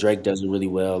know, like Drake does it really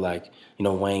well. Like you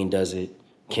know, Wayne does it,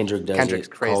 Kendrick does Kendrick's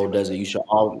it, crazy Cole with does it. it. You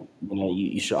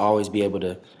should always be able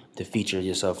to feature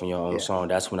yourself in your own Yeah. song.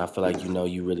 That's when I feel like you know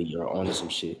you really are onto some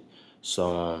shit.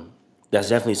 So that's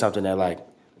definitely something that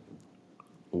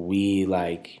we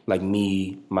like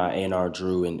me, my A&R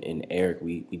Drew and Eric,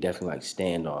 we definitely like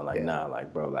stand on. Like Yeah. nah,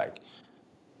 like bro, like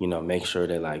you know, make sure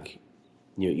that like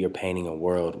you're painting a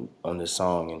world on this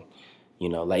song and you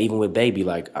know like even with Baby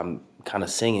like I'm kind of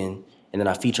singing and then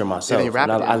I feature Yeah, then you myself and rap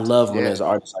at the I end. love when Yeah. there's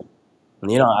artists like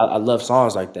you know I love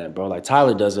songs like that bro like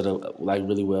Tyler does it like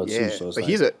really well too Yeah. so it's But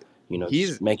like you know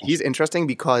just making he's interesting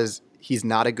because he's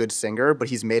not a good singer, but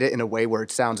he's made it in a way where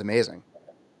it sounds amazing.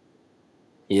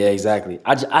 yeah exactly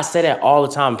I say that all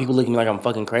the time people look at me like I'm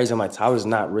fucking crazy I'm like Tyler's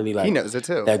not really He like knows it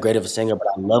too. that great of a singer but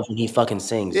I love when he fucking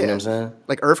sings you know Yeah. what I'm saying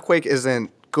Like Earthquake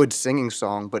isn't good singing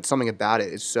song, but something about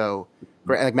it is so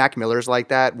great. Like Mac Miller's like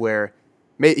that, where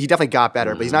he definitely got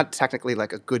better, but he's hmm not technically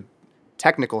like a good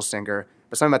technical singer.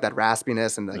 But something about that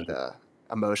raspiness and like hmm the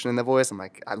emotion in the voice, I'm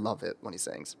like, I love it when he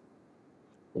sings.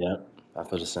 yeah I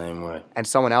feel the same way And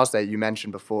someone else that you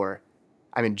mentioned before,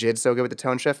 I mean, JID's so good with the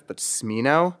tone shift, but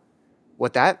Smino,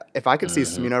 If I could see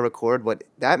Mm-hmm. Smino record, what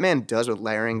that man does with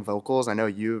layering vocals, I know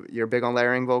you're big on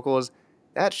layering vocals.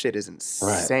 That shit is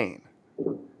Right. insane.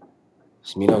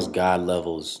 Smino's God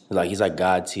levels. Like he's like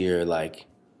God tier like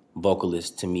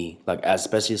vocalist to me. Like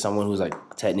especially someone who's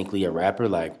like technically a rapper.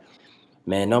 Like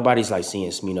man, nobody's like seeing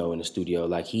Smino in the studio.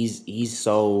 Like he's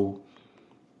so.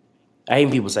 I hate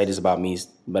when people say this about me,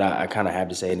 but I kind of have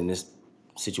to say it in this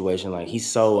situation. Like he's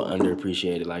so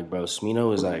underappreciated. Like bro,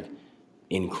 Smino is like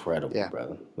incredible, Yeah.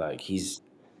 brother. Like he's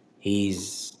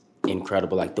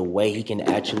incredible. Like the way he can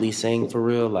actually sing for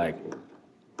real. Like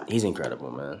he's incredible,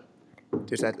 man.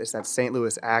 It's that St.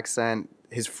 Louis accent,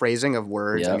 his phrasing of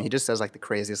words. I mean, Yep. he just says like the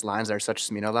craziest lines. They're such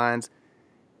Smino lines.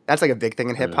 That's like a big thing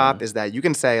in hip hop Mm-hmm. is that you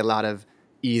can say a lot of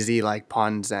easy like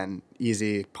puns and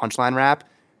easy punchline rap,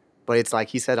 but it's like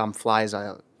he said, "I'm fly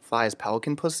as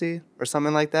pelican pussy" or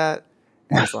something like that,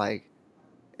 and it's like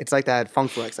that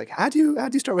funk flex. Like how do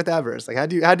you start with that verse? Like how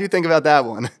do you think about that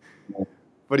one?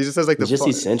 But he just says like He's just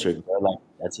eccentric, bro. Like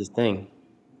that's his thing.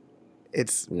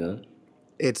 it's You know.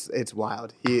 it's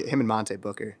wild. Him and Monte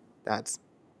Booker. That's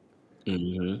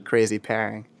Mm-hmm. crazy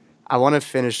pairing. I want to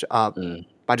finish up Mm.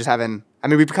 by just having. I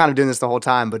mean, we've been kind of doing this the whole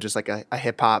time, but just like a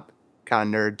hip hop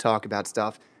kind of nerd talk about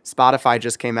stuff. Spotify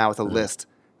just came out with a list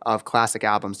of classic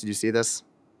albums. Did you see this?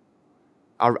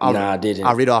 Nah, I I'll didn't.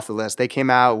 read off the list. They came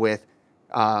out with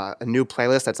a new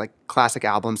playlist that's like classic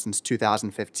albums since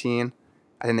 2015.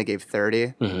 I think they gave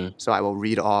 30. Mm-hmm. So I will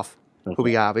read off who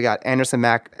we Okay. got. We got Anderson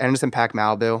Paak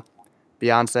Malibu,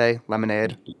 Beyonce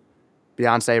Lemonade,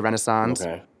 Beyonce Renaissance,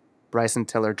 Okay. Bryson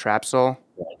Tiller Trap Soul,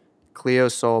 Cleo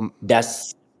Soul.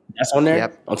 That's on there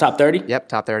Yep. on top 30. Yep,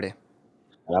 top 30.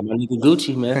 I'm my nigga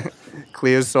Gucci, man.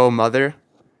 Cleo's Soul Mother,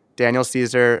 Daniel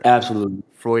Caesar Absolutely.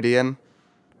 Freudian,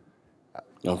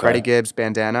 Freddie Okay. Gibbs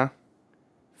Bandana,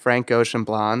 Frank Ocean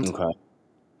Blonde, Okay.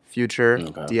 Future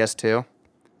Okay. DS2,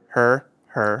 Her,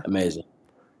 Amazing.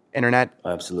 Internet,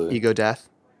 Absolutely. Ego Death,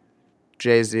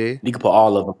 Jay-Z. You can put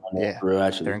all of them on there, Yeah, for real, they're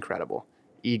actually. incredible.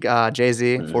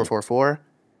 Jay-Z, 444,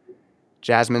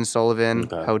 Jasmine Sullivan,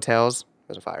 Okay. Hotels.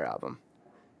 That was a fire album.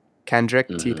 Kendrick,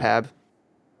 T-Pab,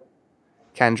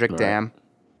 Kendrick, Right. Damn,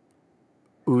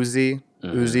 Uzi,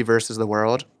 Uzi versus the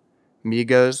World,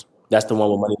 Migos. That's the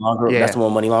one with Money Longer. Yeah, That's the one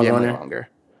with Money Longer yeah, on Money there. Longer.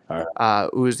 All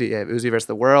right. Uzi versus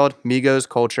the World, Migos,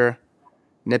 Culture,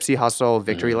 Nipsey Hussle,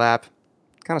 Victory Lap.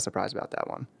 Kind of surprised about that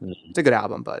one. It's a good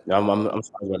album, but I'm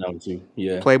sorry about that one too.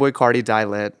 Yeah. Playboy Cardi, Die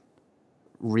Lit,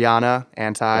 Rihanna,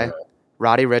 Anti, Right.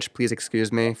 Roddy Ricch, Please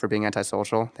Excuse Me for being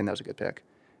antisocial. I think that was a good pick.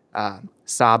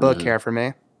 Saba, Care for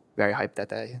Me. Very hyped that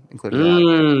they included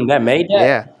that. That made that.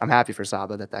 Yeah, I'm happy for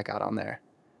Saba that got on there.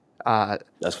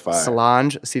 That's fire.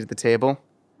 Solange, Seat at the Table,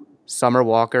 Summer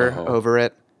Walker, Uh-huh. Over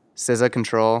It, SZA,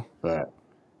 Control, Right.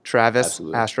 Travis,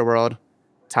 Absolutely. Astroworld,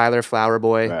 Tyler, Flower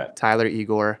Boy, Right. Tyler,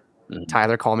 Igor,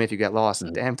 Tyler, Call Me If You Get Lost.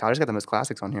 Damn, Tyler's got the most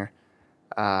classics on here.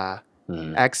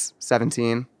 X,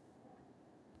 17,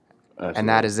 and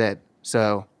that is it.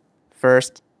 So,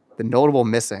 first, the notable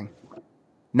missing.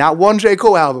 Not one J.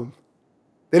 Cole album.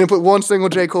 They didn't put one single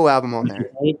J. Cole album on there.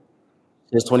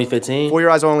 Since 2015. For Your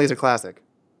Eyes Only is a classic.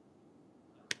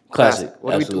 Classic.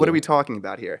 What are we talking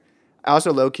about here? I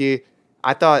also low-key,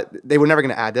 I thought they were never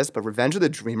going to add this, but Revenge of the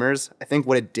Dreamers, I think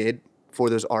what it did for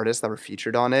those artists that were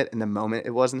featured on it in the moment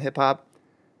it was in hip-hop,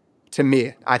 to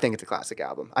me, I think it's a classic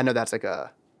album. I know that's like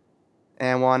a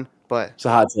one, but It's a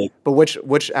hot take. but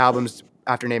which albums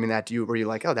after naming that were you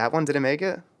like, oh, that one didn't make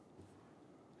it?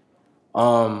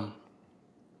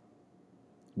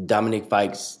 Dominic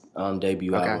Fike's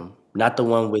debut album. Not the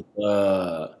one with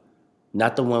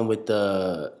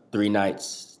the 3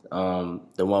 Nights.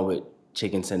 The one with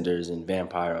Chicken Tenders and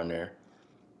Vampire on there.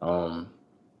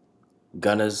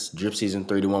 Gunna's Drip Season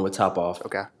 3, the one with Top Off.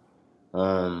 Okay.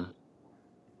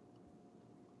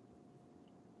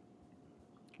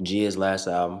 Gia's last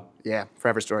album. Yeah,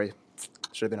 Forever Story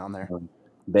should have been on there.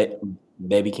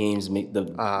 Baby Keem's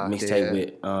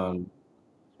mixtape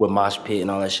with Mosh Pit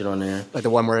and all that shit on there. Like the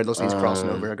one where it looks like he's crossing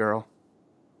over a girl.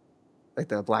 Like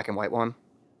the black and white one.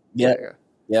 Yeah. Yeah.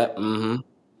 Yep.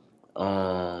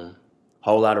 Mm-hmm.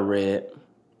 Whole Lot of Red.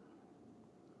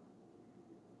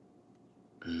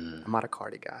 I'm not a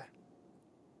Cardi guy.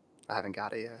 I haven't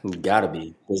got it yet. Gotta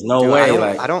be. There's no Dude,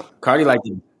 way. I don't Cardi like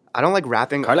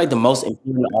rapping. the most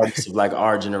important artist of like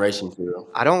our generation for real.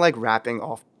 I don't like rapping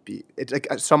off beat. It's like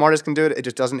some artists can do it. It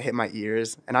just doesn't hit my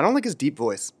ears, and I don't like his deep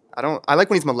voice. I like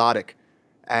when he's melodic,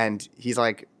 and he's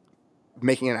like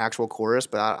making an actual chorus.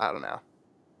 But I don't know.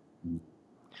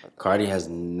 Cardi has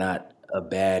not a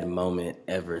bad moment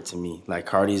ever to me. Like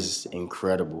Cardi's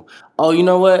incredible. Oh, you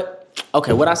know what?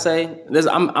 Okay, what I say?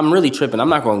 I'm really tripping. I'm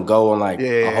not gonna go on like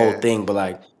a whole thing, but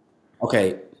like,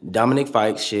 okay, Dominic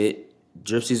Fike shit,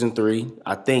 Drip Season 3.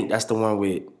 I think that's the one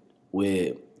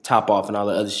with Top Off and all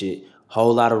the other shit.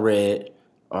 Whole Lot of Red.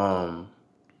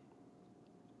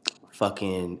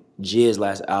 Fucking JID's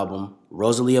last album.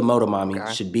 Rosalia Motomami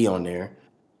Okay. should be on there.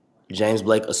 James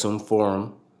Blake Assume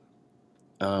Forum.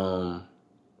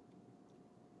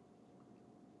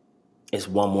 It's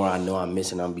one more I know I'm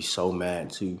missing. I'm gonna be so mad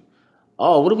too.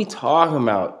 Oh, what are we talking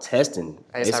about? Testing.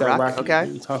 A$AP A$AP Rocky? Rocky. Okay. What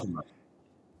are we talking about?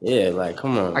 Yeah, like,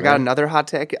 come on, I got man. another hot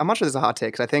take. I'm not sure this is a hot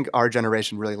take because I think our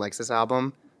generation really likes this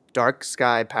album. Dark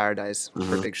Sky Paradise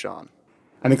for Big Sean.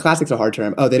 I mean, classic's a hard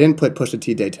term. Oh, they didn't put Pusha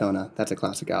T Daytona. That's a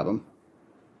classic album.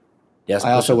 Yes,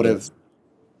 I also would have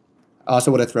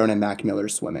thrown in Mac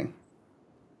Miller's Swimming.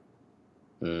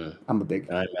 I'm a big.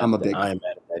 I ain't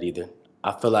mad at that either.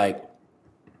 I feel like,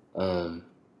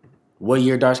 what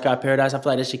year Dark Sky Paradise? I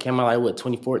feel like that shit came out like what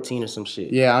 2014 or some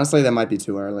shit. Yeah, honestly, that might be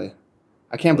too early.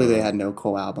 I can't believe they had no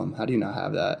Cole album. How do you not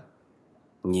have that?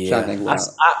 Yeah,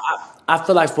 I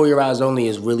feel like For Your Eyes Only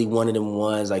is really one of them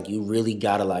ones. Like you really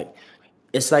gotta like.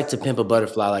 It's like To Pimp a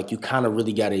Butterfly. Like you kind of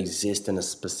really gotta exist in a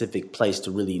specific place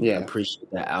to really appreciate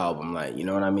that album. Like you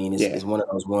know what I mean? It's one of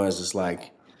those ones. It's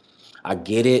like I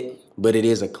get it, but it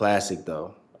is a classic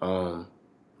though. But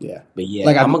yeah,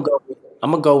 like I'm gonna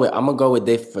go with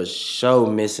they for sure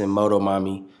missing Moto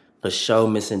Mommy, for sure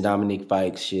missing Dominic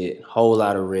Fike shit, Whole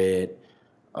Lot of Red,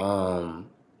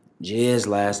 JID's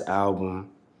last album.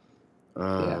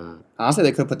 Honestly,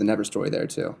 they could put the Never Story there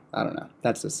too. I don't know.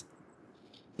 That's just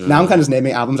now I'm kind of just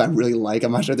naming albums I really like.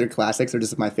 I'm not sure they're classics or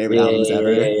just my favorite albums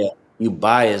ever. Yeah. You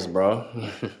biased, bro.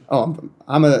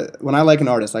 When I like an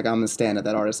artist, like I'm a stan of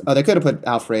that artist. Oh, they could have put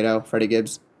Alfredo, Freddie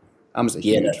Gibbs. I'm just a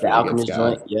huge the Alchemist Gibbs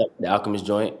joint. guy. Yep, the Alchemist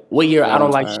joint. What year? I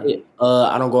don't like shit.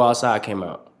 I Don't Go Outside came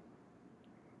out.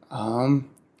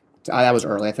 That was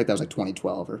early. I think that was like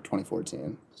 2012 or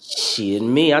 2014. Shit,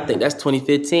 me. I think that's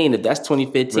 2015. If that's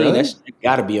 2015, really? That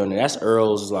gotta be on there. That's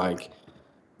Earl's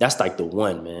that's like the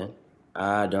one, man.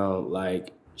 I don't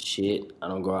like shit. I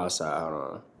don't go outside. Hold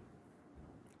on.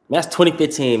 That's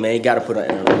 2015, man. You gotta put on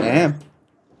Earl. Damn.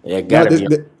 Yeah, gotta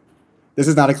be. This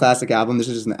is not a classic album. This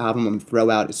is just an album I'm gonna throw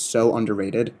out. It's so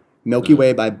underrated. Milky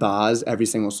Way by Boz. Every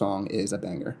single song is a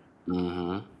banger.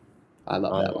 I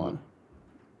love that one.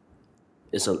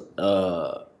 It's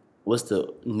what's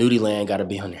the Nudie Land gotta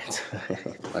be on that?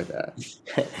 Like that.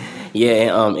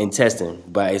 Yeah, and Testing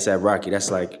by A$AP Rocky.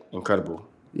 That's like incredible.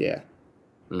 Yeah.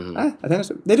 I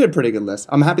think they did a pretty good list.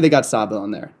 I'm happy they got Saba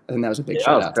on there. I think that was a big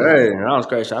shout out. That was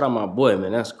crazy. Shout out my boy,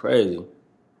 man. That's crazy.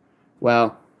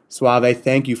 Well, SwaVay,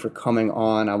 thank you for coming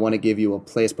on. I want to give you a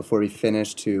place before we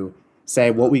finish to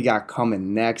say what we got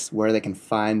coming next, where they can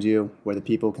find you, where the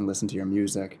people can listen to your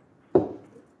music.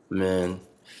 Man,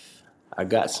 I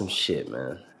got some shit,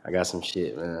 man.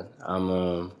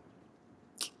 I'm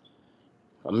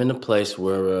in a place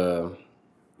where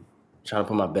trying to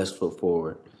put my best foot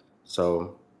forward.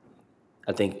 So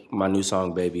I think my new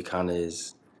song, Baby, kind of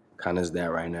is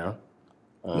that right now.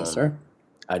 Yes, sir.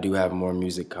 I do have more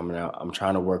music coming out. I'm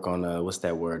trying to work on what's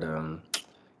that word?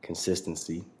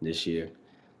 Consistency this year.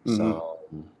 So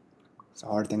it's a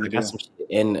hard thing to do. Some shit.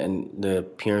 And the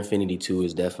Pure Infinity 2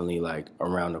 is definitely like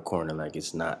around the corner. Like this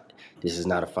is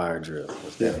not a fire drill.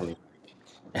 It's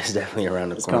definitely around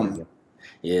the corner. Coming.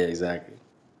 Yeah, exactly.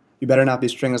 You better not be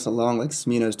stringing us along like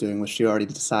Smino's doing, which she already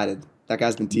decided. That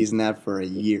guy's been teasing that for a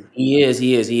year. He is.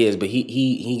 But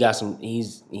he got some.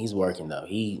 He's working though.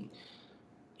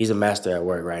 He's a master at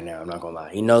work right now. I'm not gonna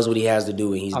lie. He knows what he has to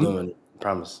do, and he's doing it. I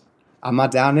promise. I'm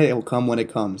not down it. It will come when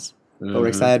it comes. But we're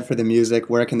excited for the music.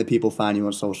 Where can the people find you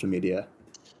on social media?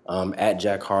 At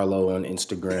Jack Harlow on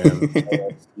Instagram.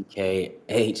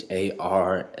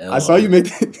 CKHARL. I saw you made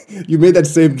that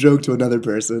same joke to another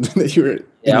person that you were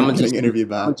getting interviewed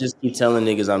by. I'm just keep telling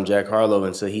niggas I'm Jack Harlow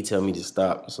until he tell me to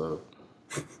stop. So,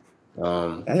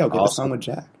 hey, yo, get the song with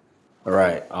Jack. All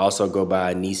right. I also go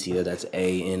by Anycia. That's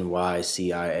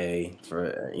ANYCIA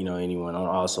for anyone on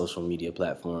all social media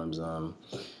platforms. A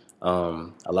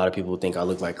lot of people think I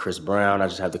look like Chris Brown. I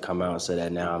just have to come out and say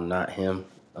that now I'm not him.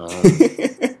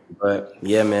 But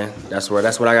yeah, man, that's what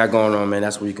I got going on, man.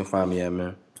 That's where you can find me at,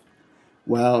 man.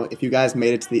 Well, if you guys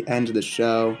made it to the end of the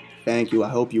show, thank you. I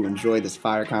hope you enjoyed this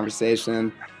fire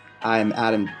conversation. I am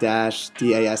Adam Dash,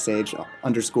 DASH _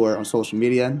 on social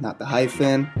media, not the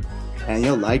hyphen.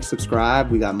 And like, subscribe.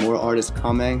 We got more artists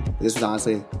coming. This is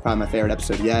honestly probably my favorite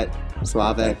episode yet.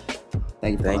 SwaVay,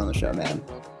 thank you for coming on the show, man.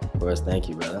 Of course, thank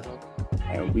you, brother.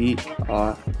 And we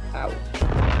are out.